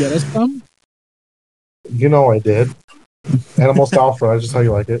 Did you get us some? I did. Animal style fries, just how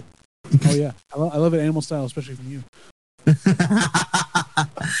you like it. Oh yeah, I love it animal style, especially from you.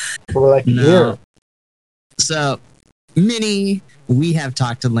 No. So, Minnie, we have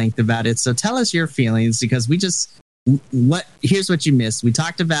talked at length about it. So tell us your feelings, because here's what you missed. We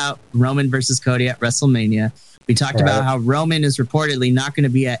talked about Roman versus Cody at WrestleMania. We talked about how Roman is reportedly not going to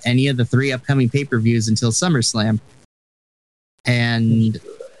be at any of the 3 upcoming pay-per-views until SummerSlam. And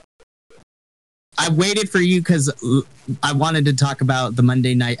I waited for you because I wanted to talk about the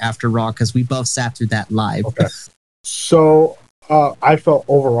Monday night after Raw because we both sat through that live. Okay. So I felt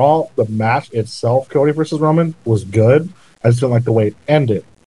overall the match itself, Cody versus Roman, was good. I just didn't like the way it ended.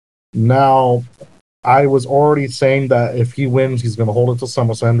 Now, I was already saying that if he wins, he's going to hold it to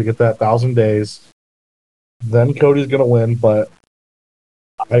SummerSlam to get that 1,000 days. Then Cody's going to win, but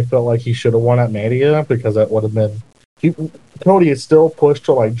I felt like he should have won at Mania because that would have been. Cody is still pushed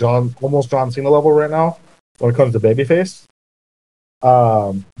to like almost John Cena level right now when it comes to babyface.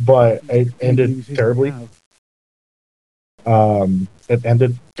 But it ended terribly. It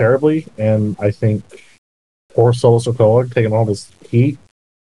ended terribly, and I think poor Solo Sikoa taking all this heat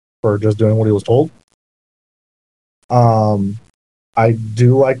for just doing what he was told. I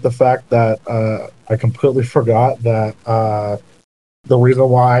do like the fact that I completely forgot that the reason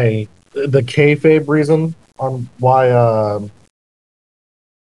why the kayfabe reason on why I'm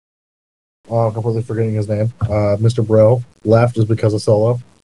completely forgetting his name, Mr. Bro left is because of Solo.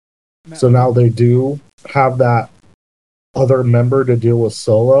 So now they do have that other member to deal with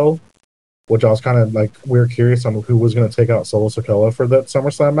Solo, which I was kind of like we're curious on who was going to take out Solo Sikoa for that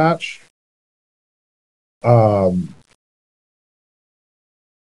SummerSlam match.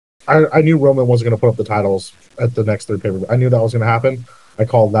 I knew Roman wasn't going to put up the titles at the next 3 pay-per-view. I knew that was going to happen. I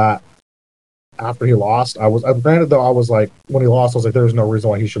called that after he lost. I was granted though. I was like, when he lost, I was like, there was no reason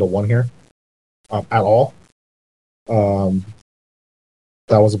why he should have won here at all. That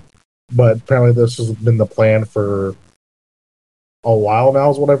was, but apparently this has been the plan for a while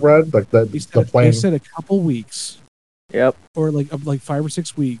now, is what I've read. Like the plan. They said a couple weeks. Yep. Or like 5 or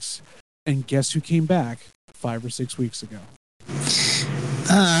 6 weeks, and guess who came back 5 or 6 weeks ago?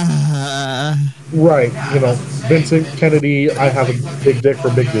 Right, Vincent Kennedy. I have a big dick for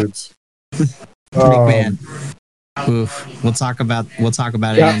big dudes. McMahon. Oof. We'll talk about it in a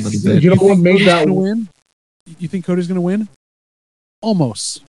little bit. You know what made that win? You think Cody's going to win?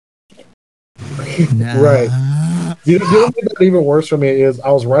 Almost. Nah. Right. The only thing that even worse for me is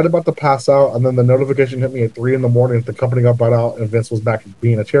I was right about to pass out, and then the notification hit me at 3 a.m. The company got bought out, and Vince was back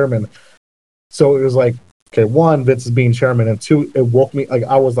being a chairman. So it was like, okay, 1, Vince is being chairman, and 2, it woke me. Like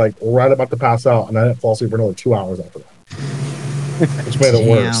I was like right about to pass out, and I didn't fall asleep for another 2 hours after that, which made it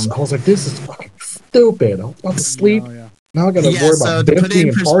worse. I was like, this is fucking stupid. I was about to sleep. Oh, yeah. Now I got to worry about Vince being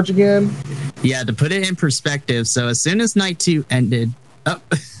in charge again. Yeah, to put it in perspective, so as soon as night 2 ended,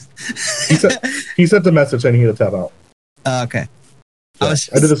 he sent the message saying he had to tap out. Okay. Yeah,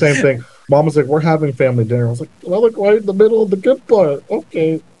 I did the same thing. Mom was like, we're having family dinner. I was like, well, look right in the middle of the good part.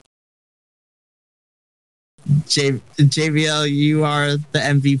 Okay. JVL, you are the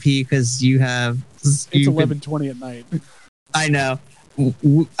MVP because you have. It's 11:20 at night. I know.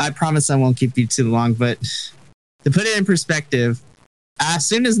 I promise I won't keep you too long, but to put it in perspective, as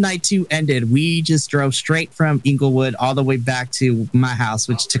soon as night 2 ended, we just drove straight from Inglewood all the way back to my house,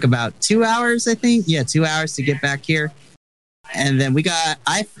 which took about 2 hours, I think. Yeah, 2 hours to get back here. And then we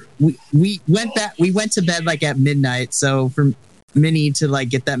went to bed like at midnight. So for Minnie to like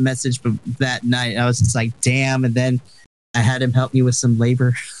get that message that night, I was just like, damn. And then I had him help me with some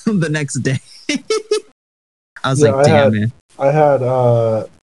labor the next day. I was like, damn, man. I had,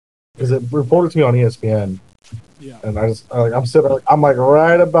 because it reported to me on ESPN. Yeah. And I'm sitting, I'm like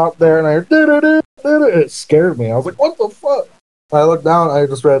right about there, and I hear, it scared me. I was like, what the fuck? I looked down, I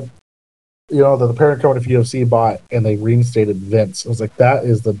just read, that the parent company for UFC bought, and they reinstated Vince. I was like, that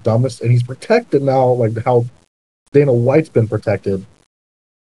is the dumbest, and he's protected now, like how Dana White's been protected.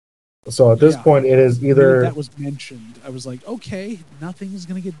 So at this point, it is either... That was mentioned. I was like, okay, nothing's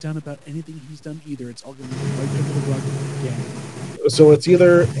going to get done about anything he's done either. It's all going to be wiped under the rug again. So it's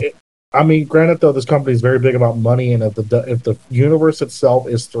either... granted, though, this company is very big about money, and if the universe itself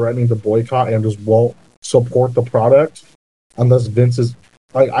is threatening to boycott and just won't support the product, unless Vince is...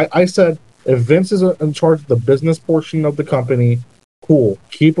 I said, if Vince is in charge of the business portion of the company, cool,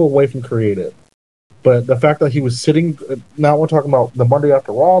 keep away from creative. But the fact that he was sitting, now we're talking about the Monday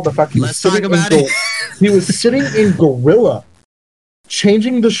After Raw, the fact he was sitting he was sitting in Gorilla,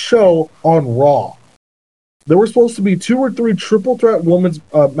 changing the show on Raw. There were supposed to be 2 or 3 triple threat women's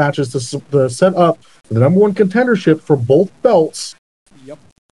matches to set up the number 1 contendership for both belts. Yep.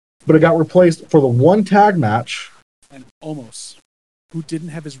 But it got replaced for the 1 tag match. And Omos, who didn't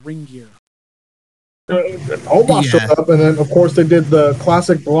have his ring gear. Omos showed up, and then of course they did the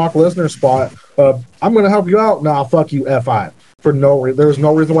classic Brock Lesnar spot. I'm going to help you out. Nah, fuck you, F5. For no reason. There was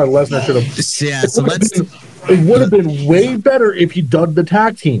no reason why Lesnar should have. Yeah, so it would have been way better if he done the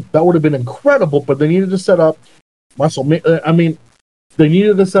tag team. That would have been incredible. But they needed to set up they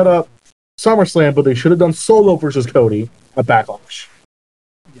needed to set up SummerSlam, but they should have done Solo versus Cody at Backlash.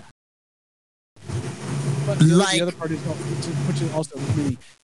 Yeah. But the other part is which is also with me.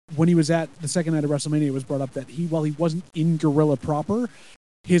 When he was at the second night of WrestleMania, it was brought up that while he wasn't in Gorilla proper,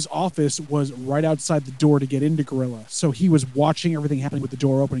 his office was right outside the door to get into Gorilla. So he was watching everything happening with the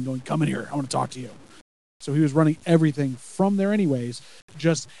door open and going, come in here, I want to talk to you. So he was running everything from there anyways,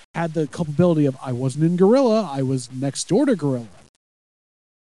 just had the culpability of, I wasn't in Gorilla, I was next door to Gorilla.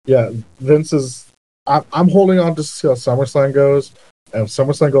 Yeah, Vince is... I'm holding on to see how SummerSlam goes. And if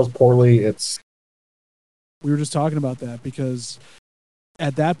SummerSlam goes poorly, it's... We were just talking about that because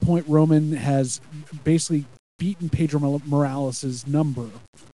at that point, Roman has basically beaten Pedro Morales' number.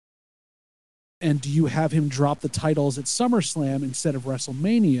 And do you have him drop the titles at SummerSlam instead of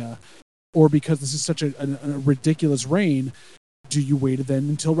WrestleMania? Or because this is such a ridiculous reign, do you wait then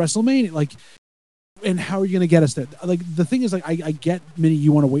until WrestleMania? Like, and how are you going to get us there? Like, the thing is, like, I get, Minnie,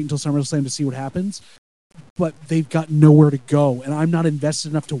 you want to wait until SummerSlam to see what happens, but they've got nowhere to go, and I'm not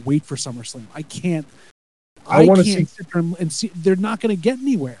invested enough to wait for SummerSlam. I can't sit there and see. They're not going to get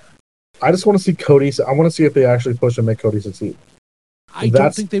anywhere. I just want to see Cody. I want to see if they actually push and make Cody succeed. I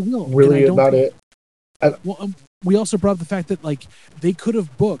don't think they will. Really about it. We also brought up the fact that, like, they could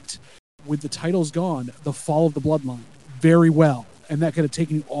have booked, with the titles gone, the fall of the bloodline very well, and that could have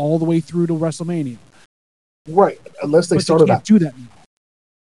taken you all the way through to WrestleMania. Right, unless they started that. Do that now.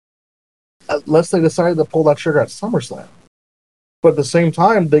 Unless they decided to pull that trigger at SummerSlam. But at the same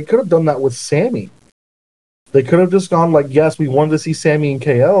time, they could have done that with Sammy. They could have just gone like, yes, we wanted to see Sammy and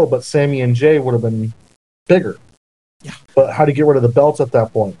KO, but Sammy and Jay would have been bigger. Yeah. But how do you get rid of the belts at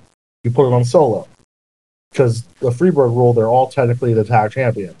that point? You put it on Solo. Because the Freebird rule, they're all technically the tag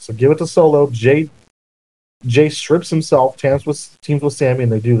champions. So give it to Solo. Jay strips himself, teams with Sammy,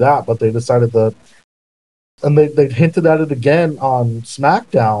 and they do that. But they decided to... And they hinted at it again on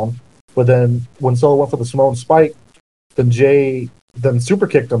SmackDown. But then when Solo went for the Samoan Spike, then Jay super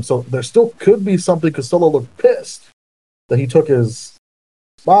kicked him. So there still could be something because Solo looked pissed that he took his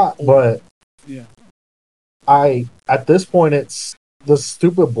spot. But yeah, at this point, it's the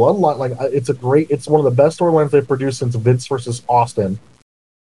stupid bloodline. Like, it's one of the best storylines they've produced since Vince versus Austin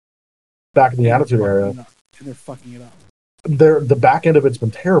back in the Attitude Era. And they're fucking it up. The back end of it's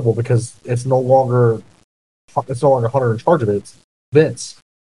been terrible because it's no longer Hunter in charge of it. It's Vince.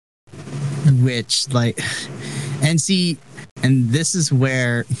 Which, like, and this is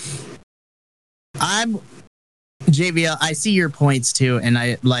where I'm JVL. I see your points too, and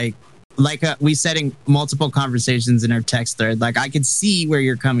I like we said in multiple conversations in our text thread. Like, I can see where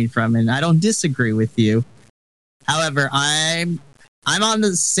you're coming from, and I don't disagree with you. However, I'm on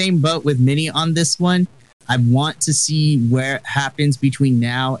the same boat with Minnie on this one. I want to see where it happens between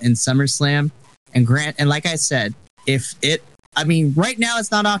now and SummerSlam. And like I said, right now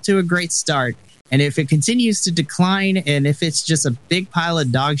it's not off to a great start. And if it continues to decline, and if it's just a big pile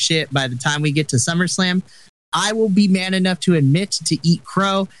of dog shit by the time we get to SummerSlam, I will be man enough to admit to eat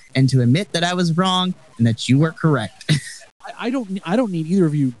crow and to admit that I was wrong and that you were correct. I don't need either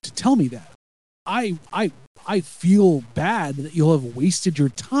of you to tell me that. I feel bad that you'll have wasted your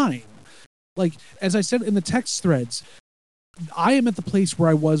time. Like, as I said in the text threads, I am at the place where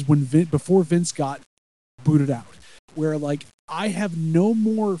I was before Vince got booted out, where, like, I have no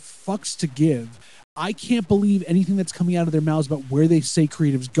more fucks to give. I can't believe anything that's coming out of their mouths about where they say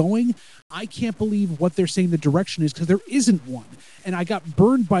creative's going. I can't believe what they're saying the direction is because there isn't one. And I got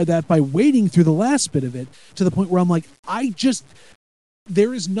burned by that by waiting through the last bit of it to the point where I'm like,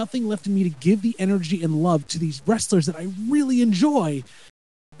 there is nothing left in me to give the energy and love to these wrestlers that I really enjoy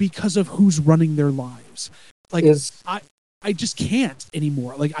because of who's running their lives. Like, I just can't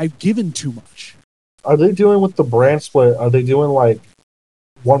anymore. Like, I've given too much. Are they doing with the brand split? Are they doing like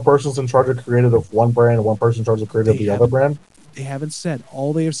one person's in charge of creative of one brand and one person in charge of creative of the other brand? They haven't said.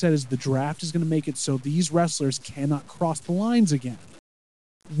 All they have said is the draft is going to make it so these wrestlers cannot cross the lines again,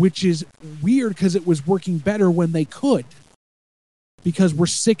 which is weird because it was working better when they could. Because we're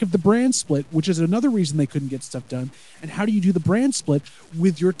sick of the brand split, which is another reason they couldn't get stuff done. And how do you do the brand split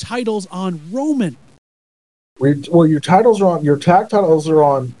with your titles on Roman? Well, your tag titles are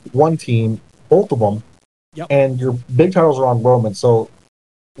on one team, both of them. Yep. And your big titles are on Roman. So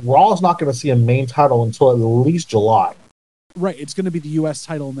Raw is not going to see a main title until at least July. Right. It's going to be the U.S.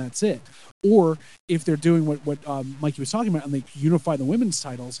 title and that's it. Or if they're doing what Mikey was talking about and they unify the women's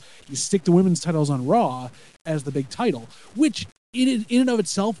titles, you stick the women's titles on Raw as the big title, which in and of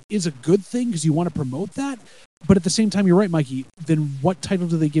itself is a good thing because you want to promote that. But at the same time, you're right, Mikey. Then what title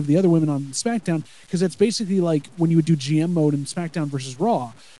do they give the other women on SmackDown? Because it's basically like when you would do GM mode in SmackDown versus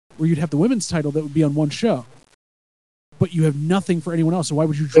Raw, where you'd have the women's title that would be on one show. But you have nothing for anyone else. So why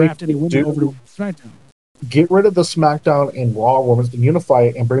would you draft any women over to SmackDown? Get rid of the SmackDown and Raw women's and unify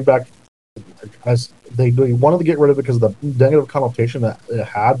it and bring back, as they wanted to get rid of it because of the negative connotation that it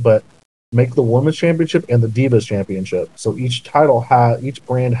had, but make the Women's Championship and the Divas Championship. So each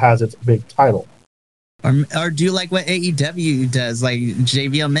brand has its big title. Or do like what AEW does. Like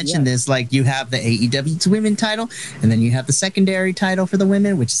JVL mentioned this, like you have the AEW's women title, and then you have the secondary title for the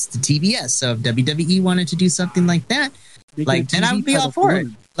women, which is the TBS. So if WWE wanted to do something like that, then I would be all for it.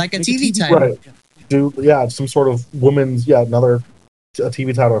 Like a TV title. Right. Do some sort of women's another a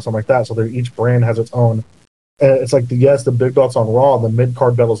TV title or something like that. So each brand has its own. And it's like the big belt's on Raw, and the mid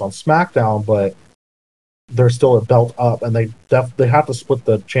card belt is on SmackDown, but there's still a belt up, and they have to split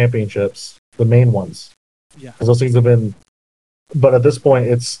the championships, the main ones. Yeah, because those things have been. But at this point,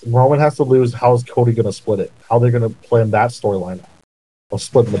 it's Roman has to lose. How is Cody going to split it? How are they going to plan that storyline of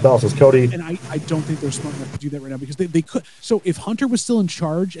splitting the belts? Is Cody? And I don't think they're smart enough to do that right now because they could. So if Hunter was still in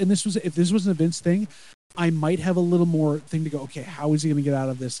charge, and if this was an Vince thing, I might have a little more thing to go. Okay, how is he going to get out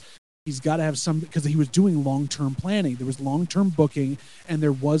of this? He's got to have some, because he was doing long-term planning. There was long-term booking, and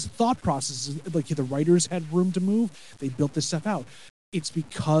there was thought processes. Like the writers had room to move. They built this stuff out. It's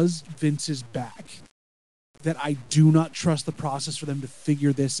because Vince is back that I do not trust the process for them to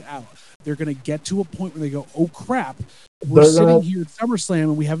figure this out. They're going to get to a point where they go, oh crap, we're sitting here at SummerSlam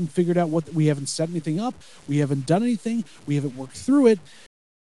and we haven't figured out we haven't set anything up. We haven't done anything. We haven't worked through it.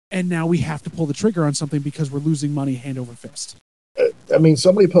 And now we have to pull the trigger on something because we're losing money hand over fist. I mean,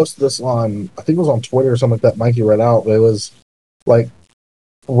 somebody posted this on, I think it was on Twitter or something like that. Mikey read out, but it was like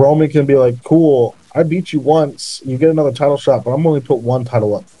Roman can be like, cool, I beat you once, you get another title shot, but I'm only put one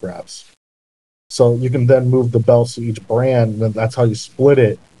title up for grabs. So you can then move the belts to each brand, and that's how you split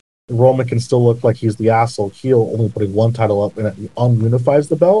it. Roman can still look like he's the asshole heel, only putting one title up, and it ununifies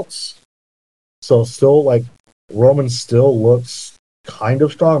the belts. So still, like, Roman still looks kind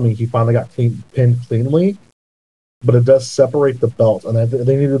of strong. I mean, he finally got pinned cleanly, but it does separate the belts. And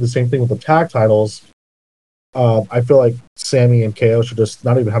they need to do the same thing with the tag titles. I feel like Sammy and KO should just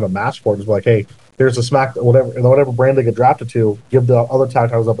not even have a match for it. Just be like, hey, here's a whatever brand they get drafted to, give the other tag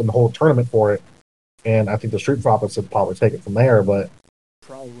titles up in the whole tournament for it. And I think the Street Profits would probably take it from there, but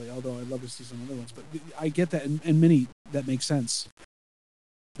probably, although I'd love to see some other ones. But I get that, and many that makes sense.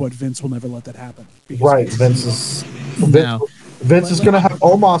 But Vince will never let that happen. Right, Vince is going to have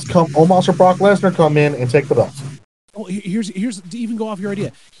Omos or Brock Lesnar come in and take the belt. Oh, here's to even go off your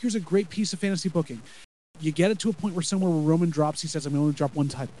idea. Here's a great piece of fantasy booking. You get it to a point where somewhere where Roman drops, he says, I'm going to drop one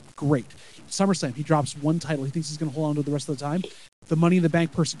title. Great. SummerSlam, he drops one title. He thinks he's going to hold on to the rest of the time. The Money in the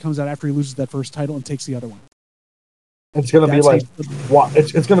Bank person comes out after he loses that first title and takes the other one. It's going to be like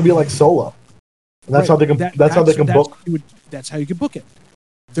it's going to be like Solo. And that's how they can. That's how they can book. That's how you can book it.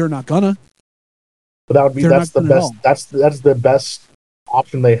 They're not gonna. But that would be that's the best. That's the best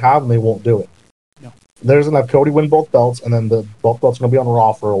option they have, and they won't do it. No. They're going to have Cody win both belts, and then both belts are going to be on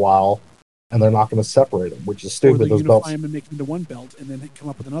Raw for a while, and they're not going to separate them, which is stupid. Those belts. Unify them and make them into one belt, and then come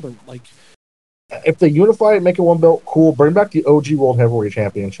up with another. Like, if they unify it, make it one belt, cool. Bring back the OG World Heavyweight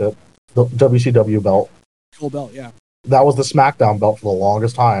Championship, the WCW belt. Cool belt, yeah. That was the SmackDown belt for the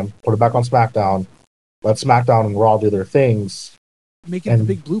longest time. Put it back on SmackDown. Let SmackDown and Raw do their things. Make it the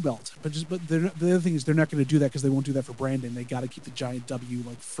big blue belt. But the other thing is they're not going to do that because they won't do that for branding. They got to keep the giant W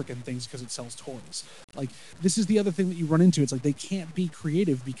like freaking things because it sells toys. Like, this is the other thing that you run into. It's like they can't be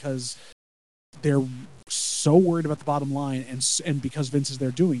creative because they're so worried about the bottom line and because Vince is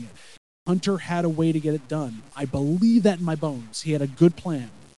there doing it. Hunter had a way to get it done. I believe that in my bones. He had a good plan.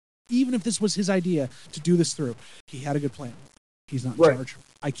 Even if this was his idea to do this through, he had a good plan. He's not in charge.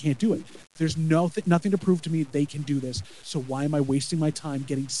 I can't do it. There's nothing to prove to me they can do this. So why am I wasting my time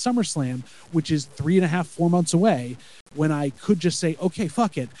getting to SummerSlam, which is 3.5, 4 months away, when I could just say, okay,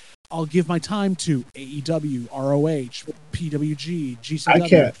 fuck it. I'll give my time to AEW, ROH, PWG,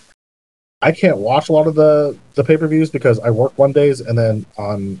 GCW. I can't watch a lot of the pay-per-views because I work Mondays, and then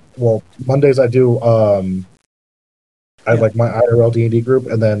Mondays I do I have like my IRL D&D group,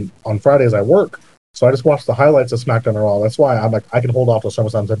 and then on Fridays I work. So I just watch the highlights of SmackDown and Raw. That's why I'm like, I can hold off till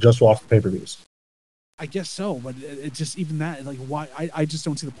SummerSlam to just watch the pay-per-views. I guess so, but it just even that, like, why? I just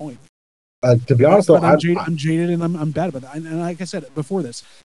don't see the point. To be honest, though, I'm jaded and I'm bad about that. And like I said before this,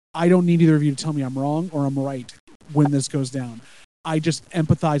 I don't need either of you to tell me I'm wrong or I'm right when this goes down. I just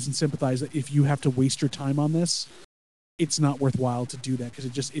empathize and sympathize that if you have to waste your time on this, it's not worthwhile to do that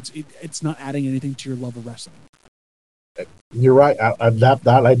because it's not adding anything to your love of wrestling. You're right. That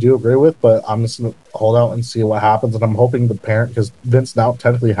I do agree with, but I'm just going to hold out and see what happens. And I'm hoping the parent, because Vince now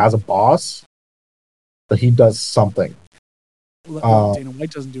technically has a boss, that he does something. Dana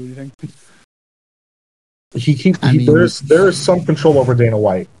White doesn't do anything. There is some control over Dana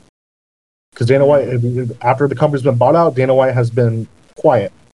White. Because Dana White, after the company's been bought out, Dana White has been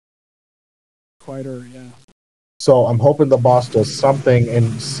quiet. Quieter, yeah. So I'm hoping the boss does something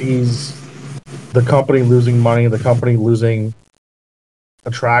and sees the company losing money, the company losing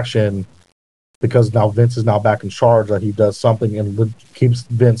attraction, because now Vince is now back in charge, that he does something and keeps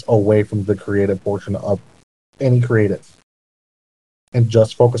Vince away from the creative portion of any creative, and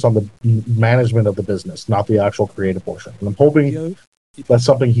just focus on the management of the business, not the actual creative portion. And I'm hoping that's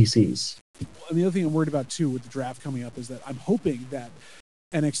something he sees. And the other thing I'm worried about too with the draft coming up is that I'm hoping that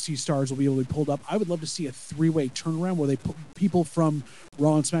NXT stars will be able to be pulled up. I would love to see a 3-way turnaround where they put people from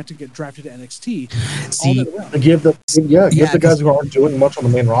Raw and SmackDown get drafted to NXT. Give the guys who aren't doing much on the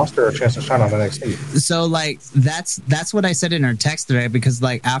main roster a chance to shine on NXT. So like that's what I said in our text today, because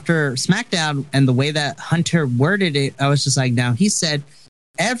like after SmackDown and the way that Hunter worded it, I was just like, now he said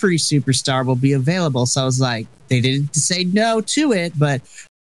every superstar will be available. So I was like, they didn't say no to it, but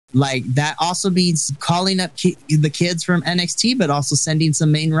like that also means calling up the kids from NXT, but also sending some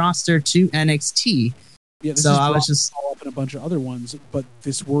main roster to NXT. Yeah, so I was just all up in a bunch of other ones, but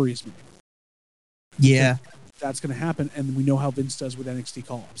this worries me. Yeah, that's going to happen, and we know how Vince does with NXT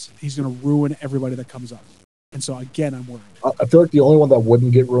call-ups. He's going to ruin everybody that comes up, and so again, I'm worried. I feel like the only one that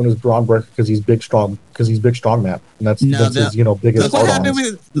wouldn't get ruined is Braun Breaker because he's big strong man, and that's his biggest.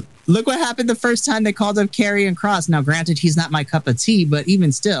 Look what happened the first time they called up Karrion Kross. Now, granted, he's not my cup of tea, but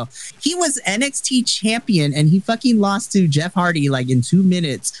even still, he was NXT champion, and he fucking lost to Jeff Hardy like in 2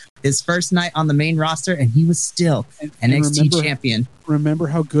 minutes his first night on the main roster, and he was still NXT champion. Remember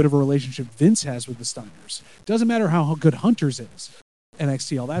how good of a relationship Vince has with the Steiners. Doesn't matter how good Hunter's is,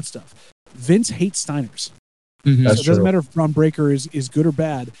 NXT, all that stuff. Vince hates Steiners. Mm-hmm. So it doesn't matter if Braun Breaker is good or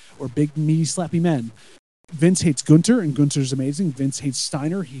bad, or big, meaty, slappy men. Vince hates Gunther, and Gunther's amazing. Vince hates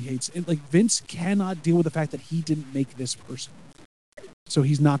Steiner. He hates it. Like, Vince cannot deal with the fact that he didn't make this person. So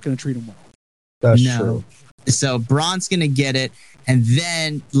he's not going to treat him well. That's true. So Braun's going to get it. And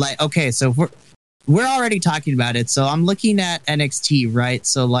then, like, okay, so we're already talking about it. So I'm looking at NXT, right?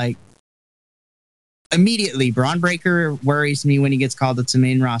 So, like, immediately, Braun Breaker worries me when he gets called up to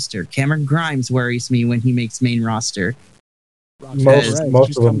main roster. Cameron Grimes worries me when he makes main roster.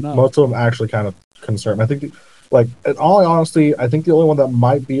 Most of them actually kind of concern me. I think, like, in all honesty, I think the only one that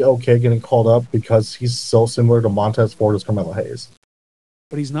might be okay getting called up because he's so similar to Montez Ford is Carmelo Hayes.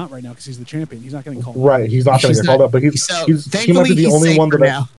 But he's not right now because he's the champion. He's not getting called up. Right, he's not going to get called up. But he might be the only one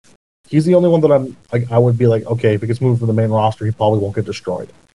that he's the only one that I'm like. I would be like, okay, if he gets moved from the main roster, he probably won't get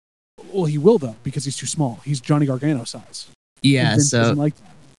destroyed. Well, he will though because he's too small. He's Johnny Gargano size. Yeah, Vince doesn't like that.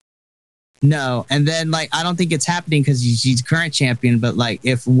 No, and then like I don't think it's happening because he's current champion. But like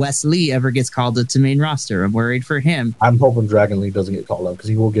if Wesley ever gets called up to main roster, I'm worried for him. I'm hoping Dragon Lee doesn't get called up because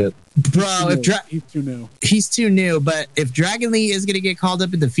he will get. Bro, he's too new. He's too new. But if Dragon Lee is going to get called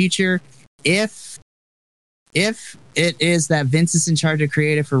up in the future, if it is that Vince is in charge of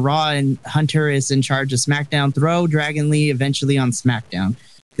creative for Raw and Hunter is in charge of SmackDown, throw Dragon Lee eventually on SmackDown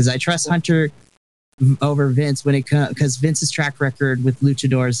because I trust Hunter over Vince when it comes, because Vince's track record with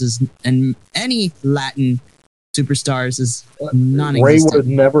luchadors is and any Latin superstars is non-existent. Ray would have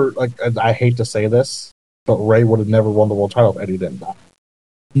never, like, I hate to say this, but Ray would have never won the world title if Eddie didn't die.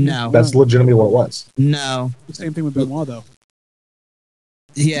 No, that's legitimately what it was. No, the same thing with Benoit though.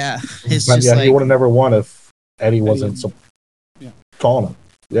 Yeah, it's just like, he would have never won if Eddie wasn't calling him.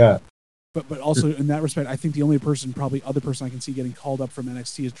 Yeah. But also in that respect, I think the only other person I can see getting called up from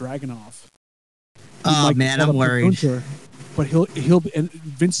NXT is Dragunov. Oh man, I'm worried. Gunther, but he'll and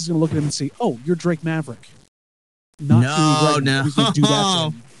Vince is going to look at him and say, "Oh, you're Drake Maverick." No. He's going to do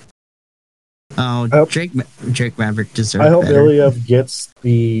that Drake Maverick deserves. I hope better. Ilya gets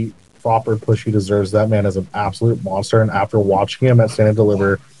the proper push he deserves. That man is an absolute monster, and after watching him at Stand and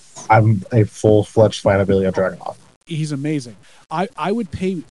Deliver, I'm a full-fledged fan of Ilya Dragunov. He's amazing. I would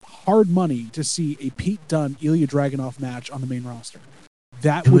pay hard money to see a Pete Dunne Ilya Dragunov match on the main roster.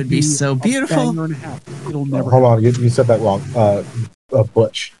 That would be so beautiful. Banger and a half. It'll never. Hold on, you said that wrong.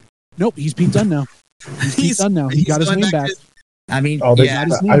 Butch. Nope, he's Pete Dunne now. He's Dunne now. He got his name back. I mean, I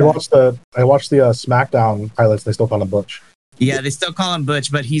watched the SmackDown highlights. They still call him Butch. Yeah, they still call him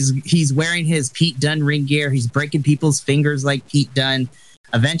Butch, but he's wearing his Pete Dunne ring gear. He's breaking people's fingers like Pete Dunne.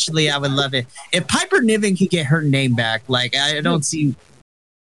 Eventually, I would love it if Piper Niven could get her name back. Like I don't see.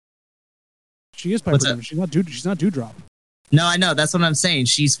 She is Piper Niven. She's not Doudrop. No, I know. That's what I'm saying.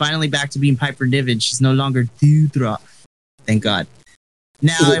 She's finally back to being Piper Niven. She's no longer Doudrop. Thank God.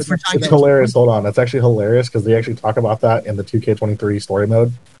 Now, if we're talking, it's hilarious. Hold on, that's actually hilarious because they actually talk about that in the 2K23 story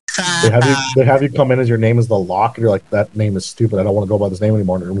mode. They have you come in as your name is the Lock, and you're like, that name is stupid. I don't want to go by this name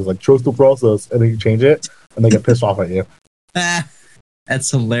anymore. And everyone's like, trust the process, and then you change it, and they get pissed off at you.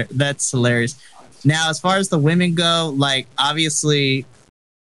 That's hilarious. Now, as far as the women go, like obviously,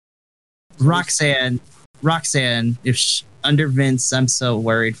 Roxanne, if under Vince, I'm so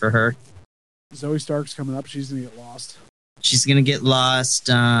worried for her. Zoe Stark's coming up. She's gonna get lost. She's gonna get lost.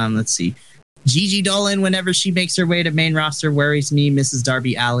 Let's see. Gigi Dolan, whenever she makes her way to main roster, worries me. Mrs.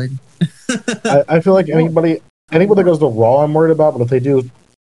 Darby Allin. I feel like anybody that goes to Raw, I'm worried about. But if they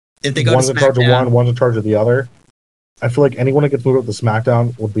go one's in charge of one, one's in charge of the other, I feel like anyone that gets moved up to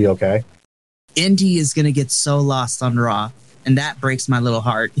SmackDown would be okay. Indy is gonna get so lost on Raw, and that breaks my little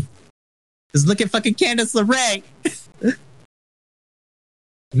heart. Because look at fucking Candice LeRae.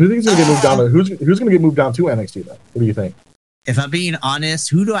 Who thinks gonna get moved down? Who's gonna get moved down to NXT then? What do you think? If I'm being honest,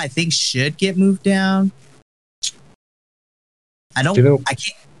 who do I think should get moved down? I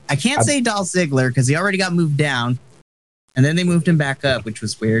can't say Dolph Ziggler because he already got moved down, and then they moved him back up, which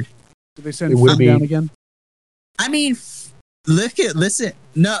was weird. Did they send him down again? I mean, listen,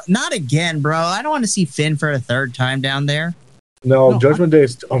 no, not again, bro. I don't want to see Finn for a third time down there. No, Judgment Day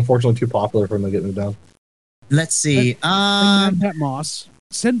is unfortunately too popular for him to get moved down. Let's see. Pat Moss.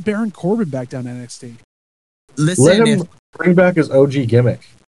 Send Baron Corbin back down to NXT. Listen, let him bring back his OG gimmick.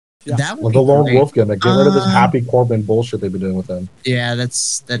 Yeah. That would the Lone Wolf gimmick. Get rid of this Happy Corbin bullshit they've been doing with him. Yeah,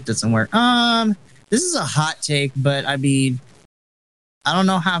 that doesn't work. This is a hot take, but I mean, I don't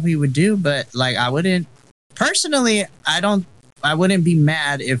know how he would do, but like, I wouldn't personally. I wouldn't be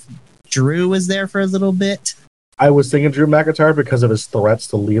mad if Drew was there for a little bit. I was thinking Drew McIntyre because of his threats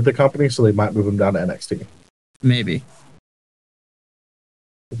to leave the company, so they might move him down to NXT. Maybe.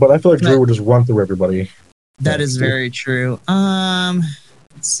 But I feel like Drew would just run through everybody. That is very true. Let's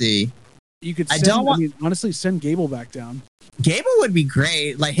see. You could. Honestly, send Gable back down. Gable would be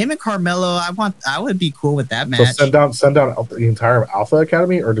great. Like him and Carmelo, I would be cool with that match. So send down the entire Alpha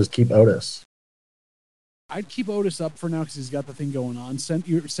Academy, or just keep Otis. I'd keep Otis up for now because he's got the thing going on.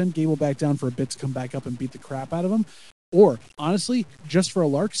 Send Gable back down for a bit to come back up and beat the crap out of him. Or honestly, just for a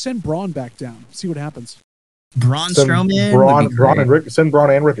lark, send Braun back down. See what happens. Strowman. Send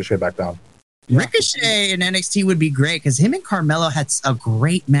Braun and Ricochet back down. Yeah. Ricochet in NXT would be great because him and Carmelo had a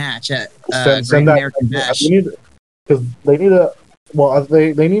great match at send American Bash. Because they need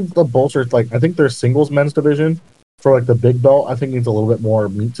they need the bolster. Like I think their singles men's division for like the big belt. I think needs a little bit more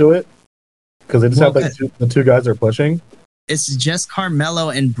meat to it because they just have like the two guys they're pushing. It's just Carmelo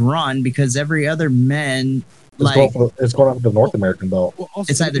and Braun because every other man. It's going up the North American belt. Well,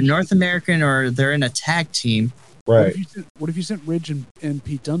 also, it's either North American or they're in a tag team. Right. What if you sent Ridge and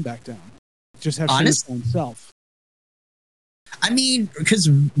Pete Dunne back down? Just have Sheamus by himself. I mean, because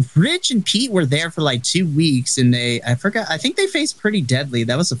Ridge and Pete were there for like 2 weeks, and I think they faced Pretty Deadly.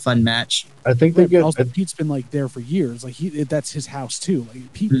 That was a fun match. I think Pete's been like there for years. Like that's his house too.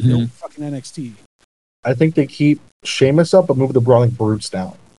 Like Pete built fucking NXT. I think they keep Sheamus up, but move the Brawling Brutes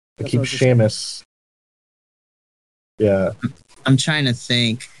down. They keep Sheamus. Yeah, I'm trying to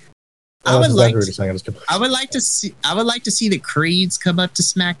think. I would like to see the Creeds come up to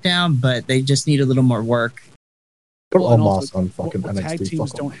SmackDown, but they just need a little more work. Put Omos on fucking NXT. Tag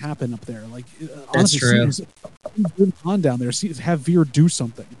teams don't happen up there. Like that's true. On down there, have Veer do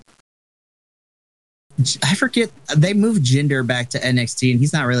something. I forget they moved Jinder back to NXT, and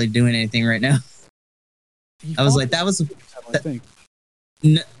he's not really doing anything right now. I was like, I think.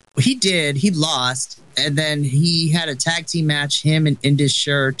 No, he did. He lost, and then he had a tag team match. Him and Indus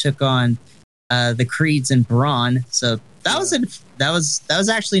Sher took on the Creeds and Braun. So that was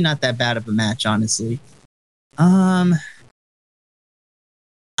actually not that bad of a match, honestly. I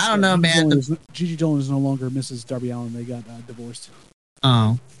don't know, man. Gigi Dolan is no longer Mrs. Darby Allin. They got divorced.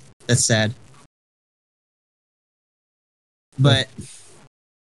 Oh, that's sad. But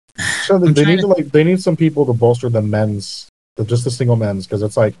so they need some people to bolster the men's, just the single men's, because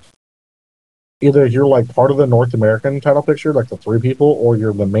it's like either you're like part of the North American title picture, like the 3 people, or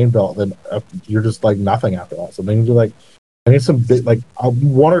you're the main belt. Then you're just like nothing after that. So they need to I need some big,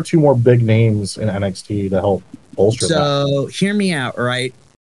 1 or 2 more big names in NXT to help bolster that. So hear me out, right?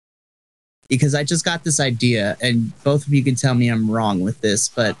 Because I just got this idea, and both of you can tell me I'm wrong with this.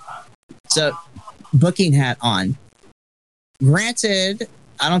 But so booking hat on. Granted,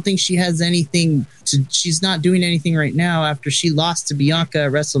 I don't think she has anything she's not doing anything right now after she lost to Bianca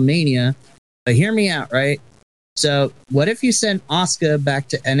at WrestleMania. But hear me out, right? So what if you send Asuka back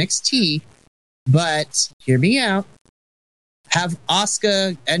to NXT, but hear me out, have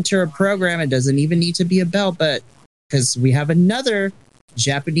Asuka enter a program. It doesn't even need to be a belt, but because we have another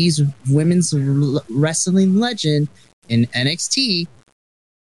Japanese women's wrestling legend in NXT,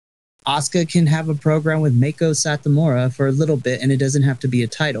 Asuka can have a program with Meiko Satomura for a little bit, and it doesn't have to be a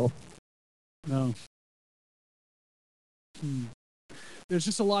title. No. There's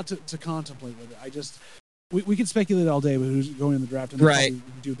just a lot to contemplate with it. We can speculate all day with who's going in the draft and right.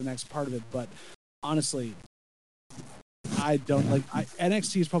 do the next part of it, but honestly, I don't like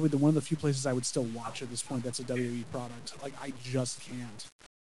NXT is probably one of the few places I would still watch at this point. That's a WWE product. Like I just can't.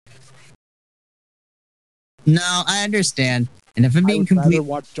 No, I understand. And if I'm being I would rather complete,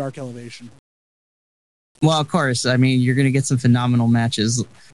 watch Dark Elevation. well, of course, I mean you're going to get some phenomenal matches.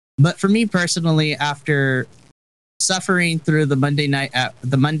 But for me personally, after suffering through the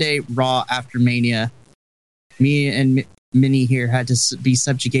Monday Raw after Mania, me and Minnie here had to be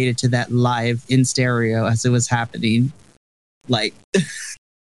subjugated to that live in stereo as it was happening. Like,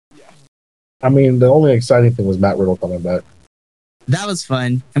 I mean, the only exciting thing was Matt Riddle coming back. that was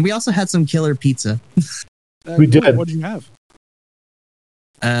fun. And we also had some killer pizza. We did. What did you have?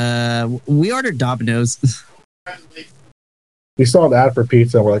 We ordered Domino's. We saw an ad for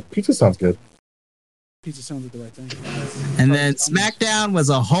pizza, and we're like, pizza sounds good. Pizza sounds like the right thing. And then SmackDown was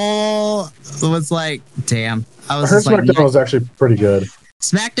like, damn. I heard SmackDown was actually pretty good.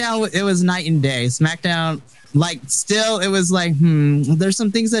 SmackDown, it was night and day. SmackDown, like, still, it was like, there's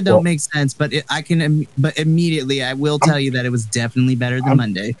some things that don't make sense, but immediately I will tell you that it was definitely better than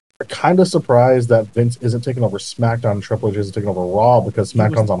Monday. I'm kind of surprised that Vince isn't taking over SmackDown and Triple H isn't taking over Raw because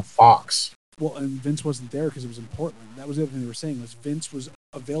SmackDown's on Fox. Well, and Vince wasn't there because it was in Portland. That was the other thing they were saying was Vince was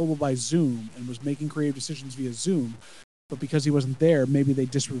available by Zoom and was making creative decisions via Zoom. But because he wasn't there, maybe they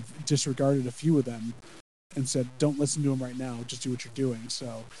disregarded a few of them and said, don't listen to him right now. Just do what you're doing.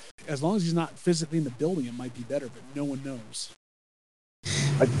 So as long as he's not physically in the building, it might be better, but no one knows.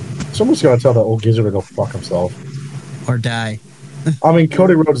 Someone's got to tell that old geezer to go fuck himself. Or die. I mean,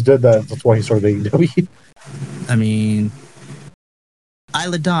 Cody Rhodes did that. That's why he started AEW. I mean,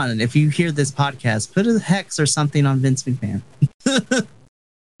 Isla Dawn, if you hear this podcast, put a hex or something on Vince McMahon.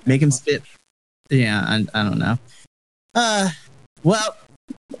 Make him spit. Yeah, I don't know. Well,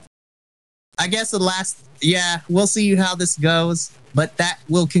 I guess we'll see how this goes. But that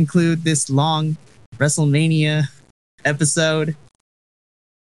will conclude this long WrestleMania episode.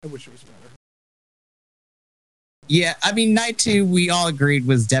 I wish it was better. Yeah, I mean, night 2, we all agreed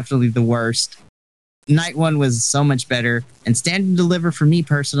was definitely the worst. Night 1 was so much better. And Stand and Deliver for me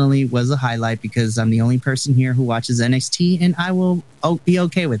personally was a highlight because I'm the only person here who watches NXT, and I will be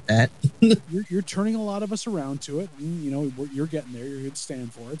okay with that. You're turning a lot of us around to it. And, you're getting there. You're going to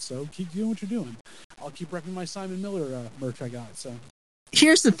stand for it. So keep doing what you're doing. I'll keep repping my Simon Miller merch I got. So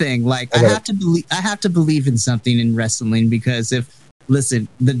here's the thing: like, I have to believe in something in wrestling because the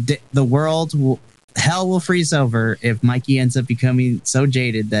world will. Hell will freeze over if Mikey ends up becoming so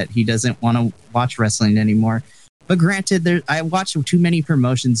jaded that he doesn't want to watch wrestling anymore. But granted, I watch too many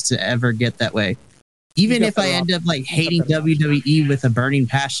promotions to ever get that way. Even if I end up like hating WWE with a burning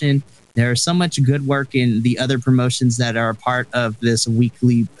passion, there's so much good work in the other promotions that are a part of this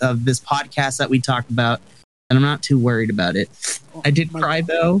podcast that we talk about, and I'm not too worried about it. I did cry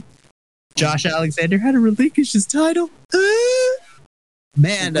though. Josh Alexander had to relinquish his title.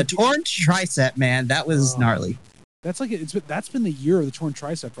 Man, the torn tricep, man, that was gnarly. That's been the year of the torn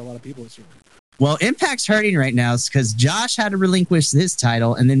tricep for a lot of people this year. Well, Impact's hurting right now because Josh had to relinquish his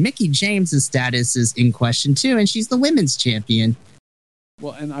title, and then Mickie James' status is in question too, and she's the women's champion.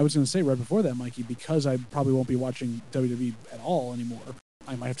 Well, and I was going to say right before that, Mikey, because I probably won't be watching WWE at all anymore,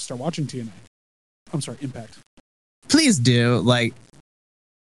 I might have to start watching TNA. I'm sorry, Impact. Please do.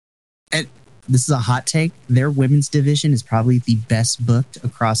 And this is a hot take. Their women's division is probably the best booked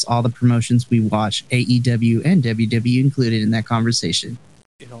across all the promotions we watch, AEW and WWE included in that conversation.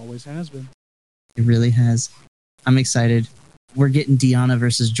 It always has been. It really has. I'm excited. We're getting Deonna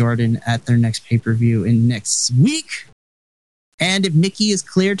versus Jordan at their next pay-per-view in next week. And if Mickie is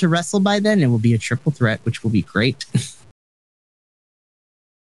cleared to wrestle by then, it will be a triple threat, which will be great.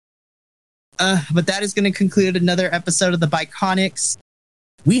 But that is going to conclude another episode of the Bi-Conics.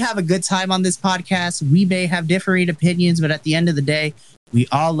 We have a good time on this podcast. We may have differing opinions, but at the end of the day, we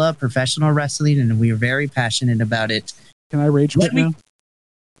all love professional wrestling and we are very passionate about it. Can I rage quit now?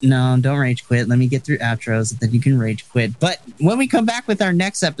 No, don't rage quit. Let me get through outros and then you can rage quit. But when we come back with our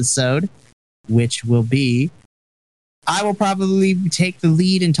next episode, which will be, I will probably take the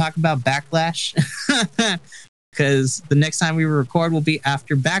lead and talk about Backlash because the next time we record will be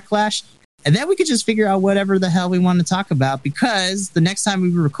after Backlash. And then we could just figure out whatever the hell we want to talk about because the next time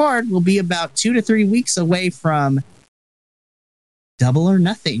we record will be about 2 to 3 weeks away from Double or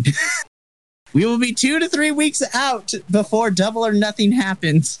Nothing. We will be 2 to 3 weeks out before Double or Nothing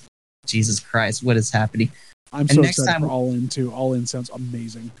happens. Jesus Christ, what is happening? I'm so excited for All In too. All In sounds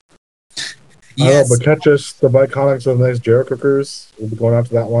amazing. Yes. But catch us, the Bi-Conics of the next Jericho Cruise. We'll be going out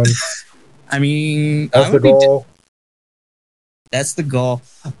to that one. I mean, that's the goal. That's the goal.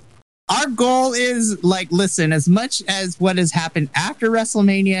 Our goal is, listen, as much as what has happened after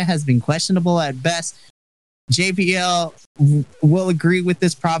WrestleMania has been questionable at best, JBL will agree with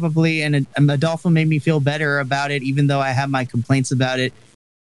this probably, and Adolfo made me feel better about it, even though I have my complaints about it.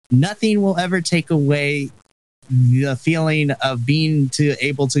 Nothing will ever take away the feeling of being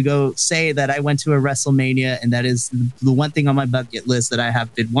able to go say that I went to a Wrestlemania, and that is the one thing on my bucket list that I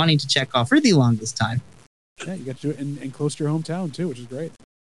have been wanting to check off for the longest time. Yeah, you got to do it in close to your hometown too, which is great.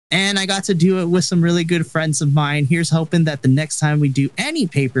 And I got to do it with some really good friends of mine. Here's hoping that the next time we do any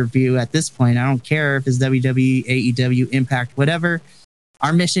pay-per-view at this point, I don't care if it's WWE, AEW, Impact, whatever,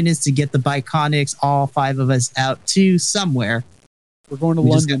 our mission is to get the Bi-Conics, all 5 of us, out to somewhere. We're going to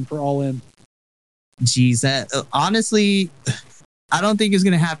London for All In. Geez, honestly, I don't think it's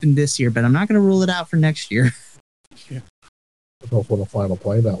going to happen this year, but I'm not going to rule it out for next year. Yeah. I don't know if we'll final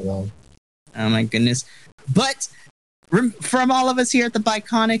play that long. Oh my goodness. But from all of us here at the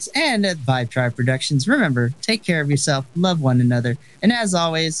Bi-Conics and at Vibe Tribe Productions, remember, take care of yourself, love one another, and as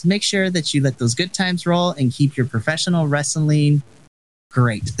always, make sure that you let those good times roll and keep your professional wrestling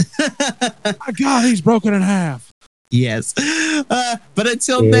great. My God, he's broken in half. Yes. But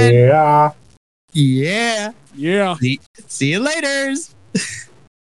until then, Yeah. yeah. See See you later.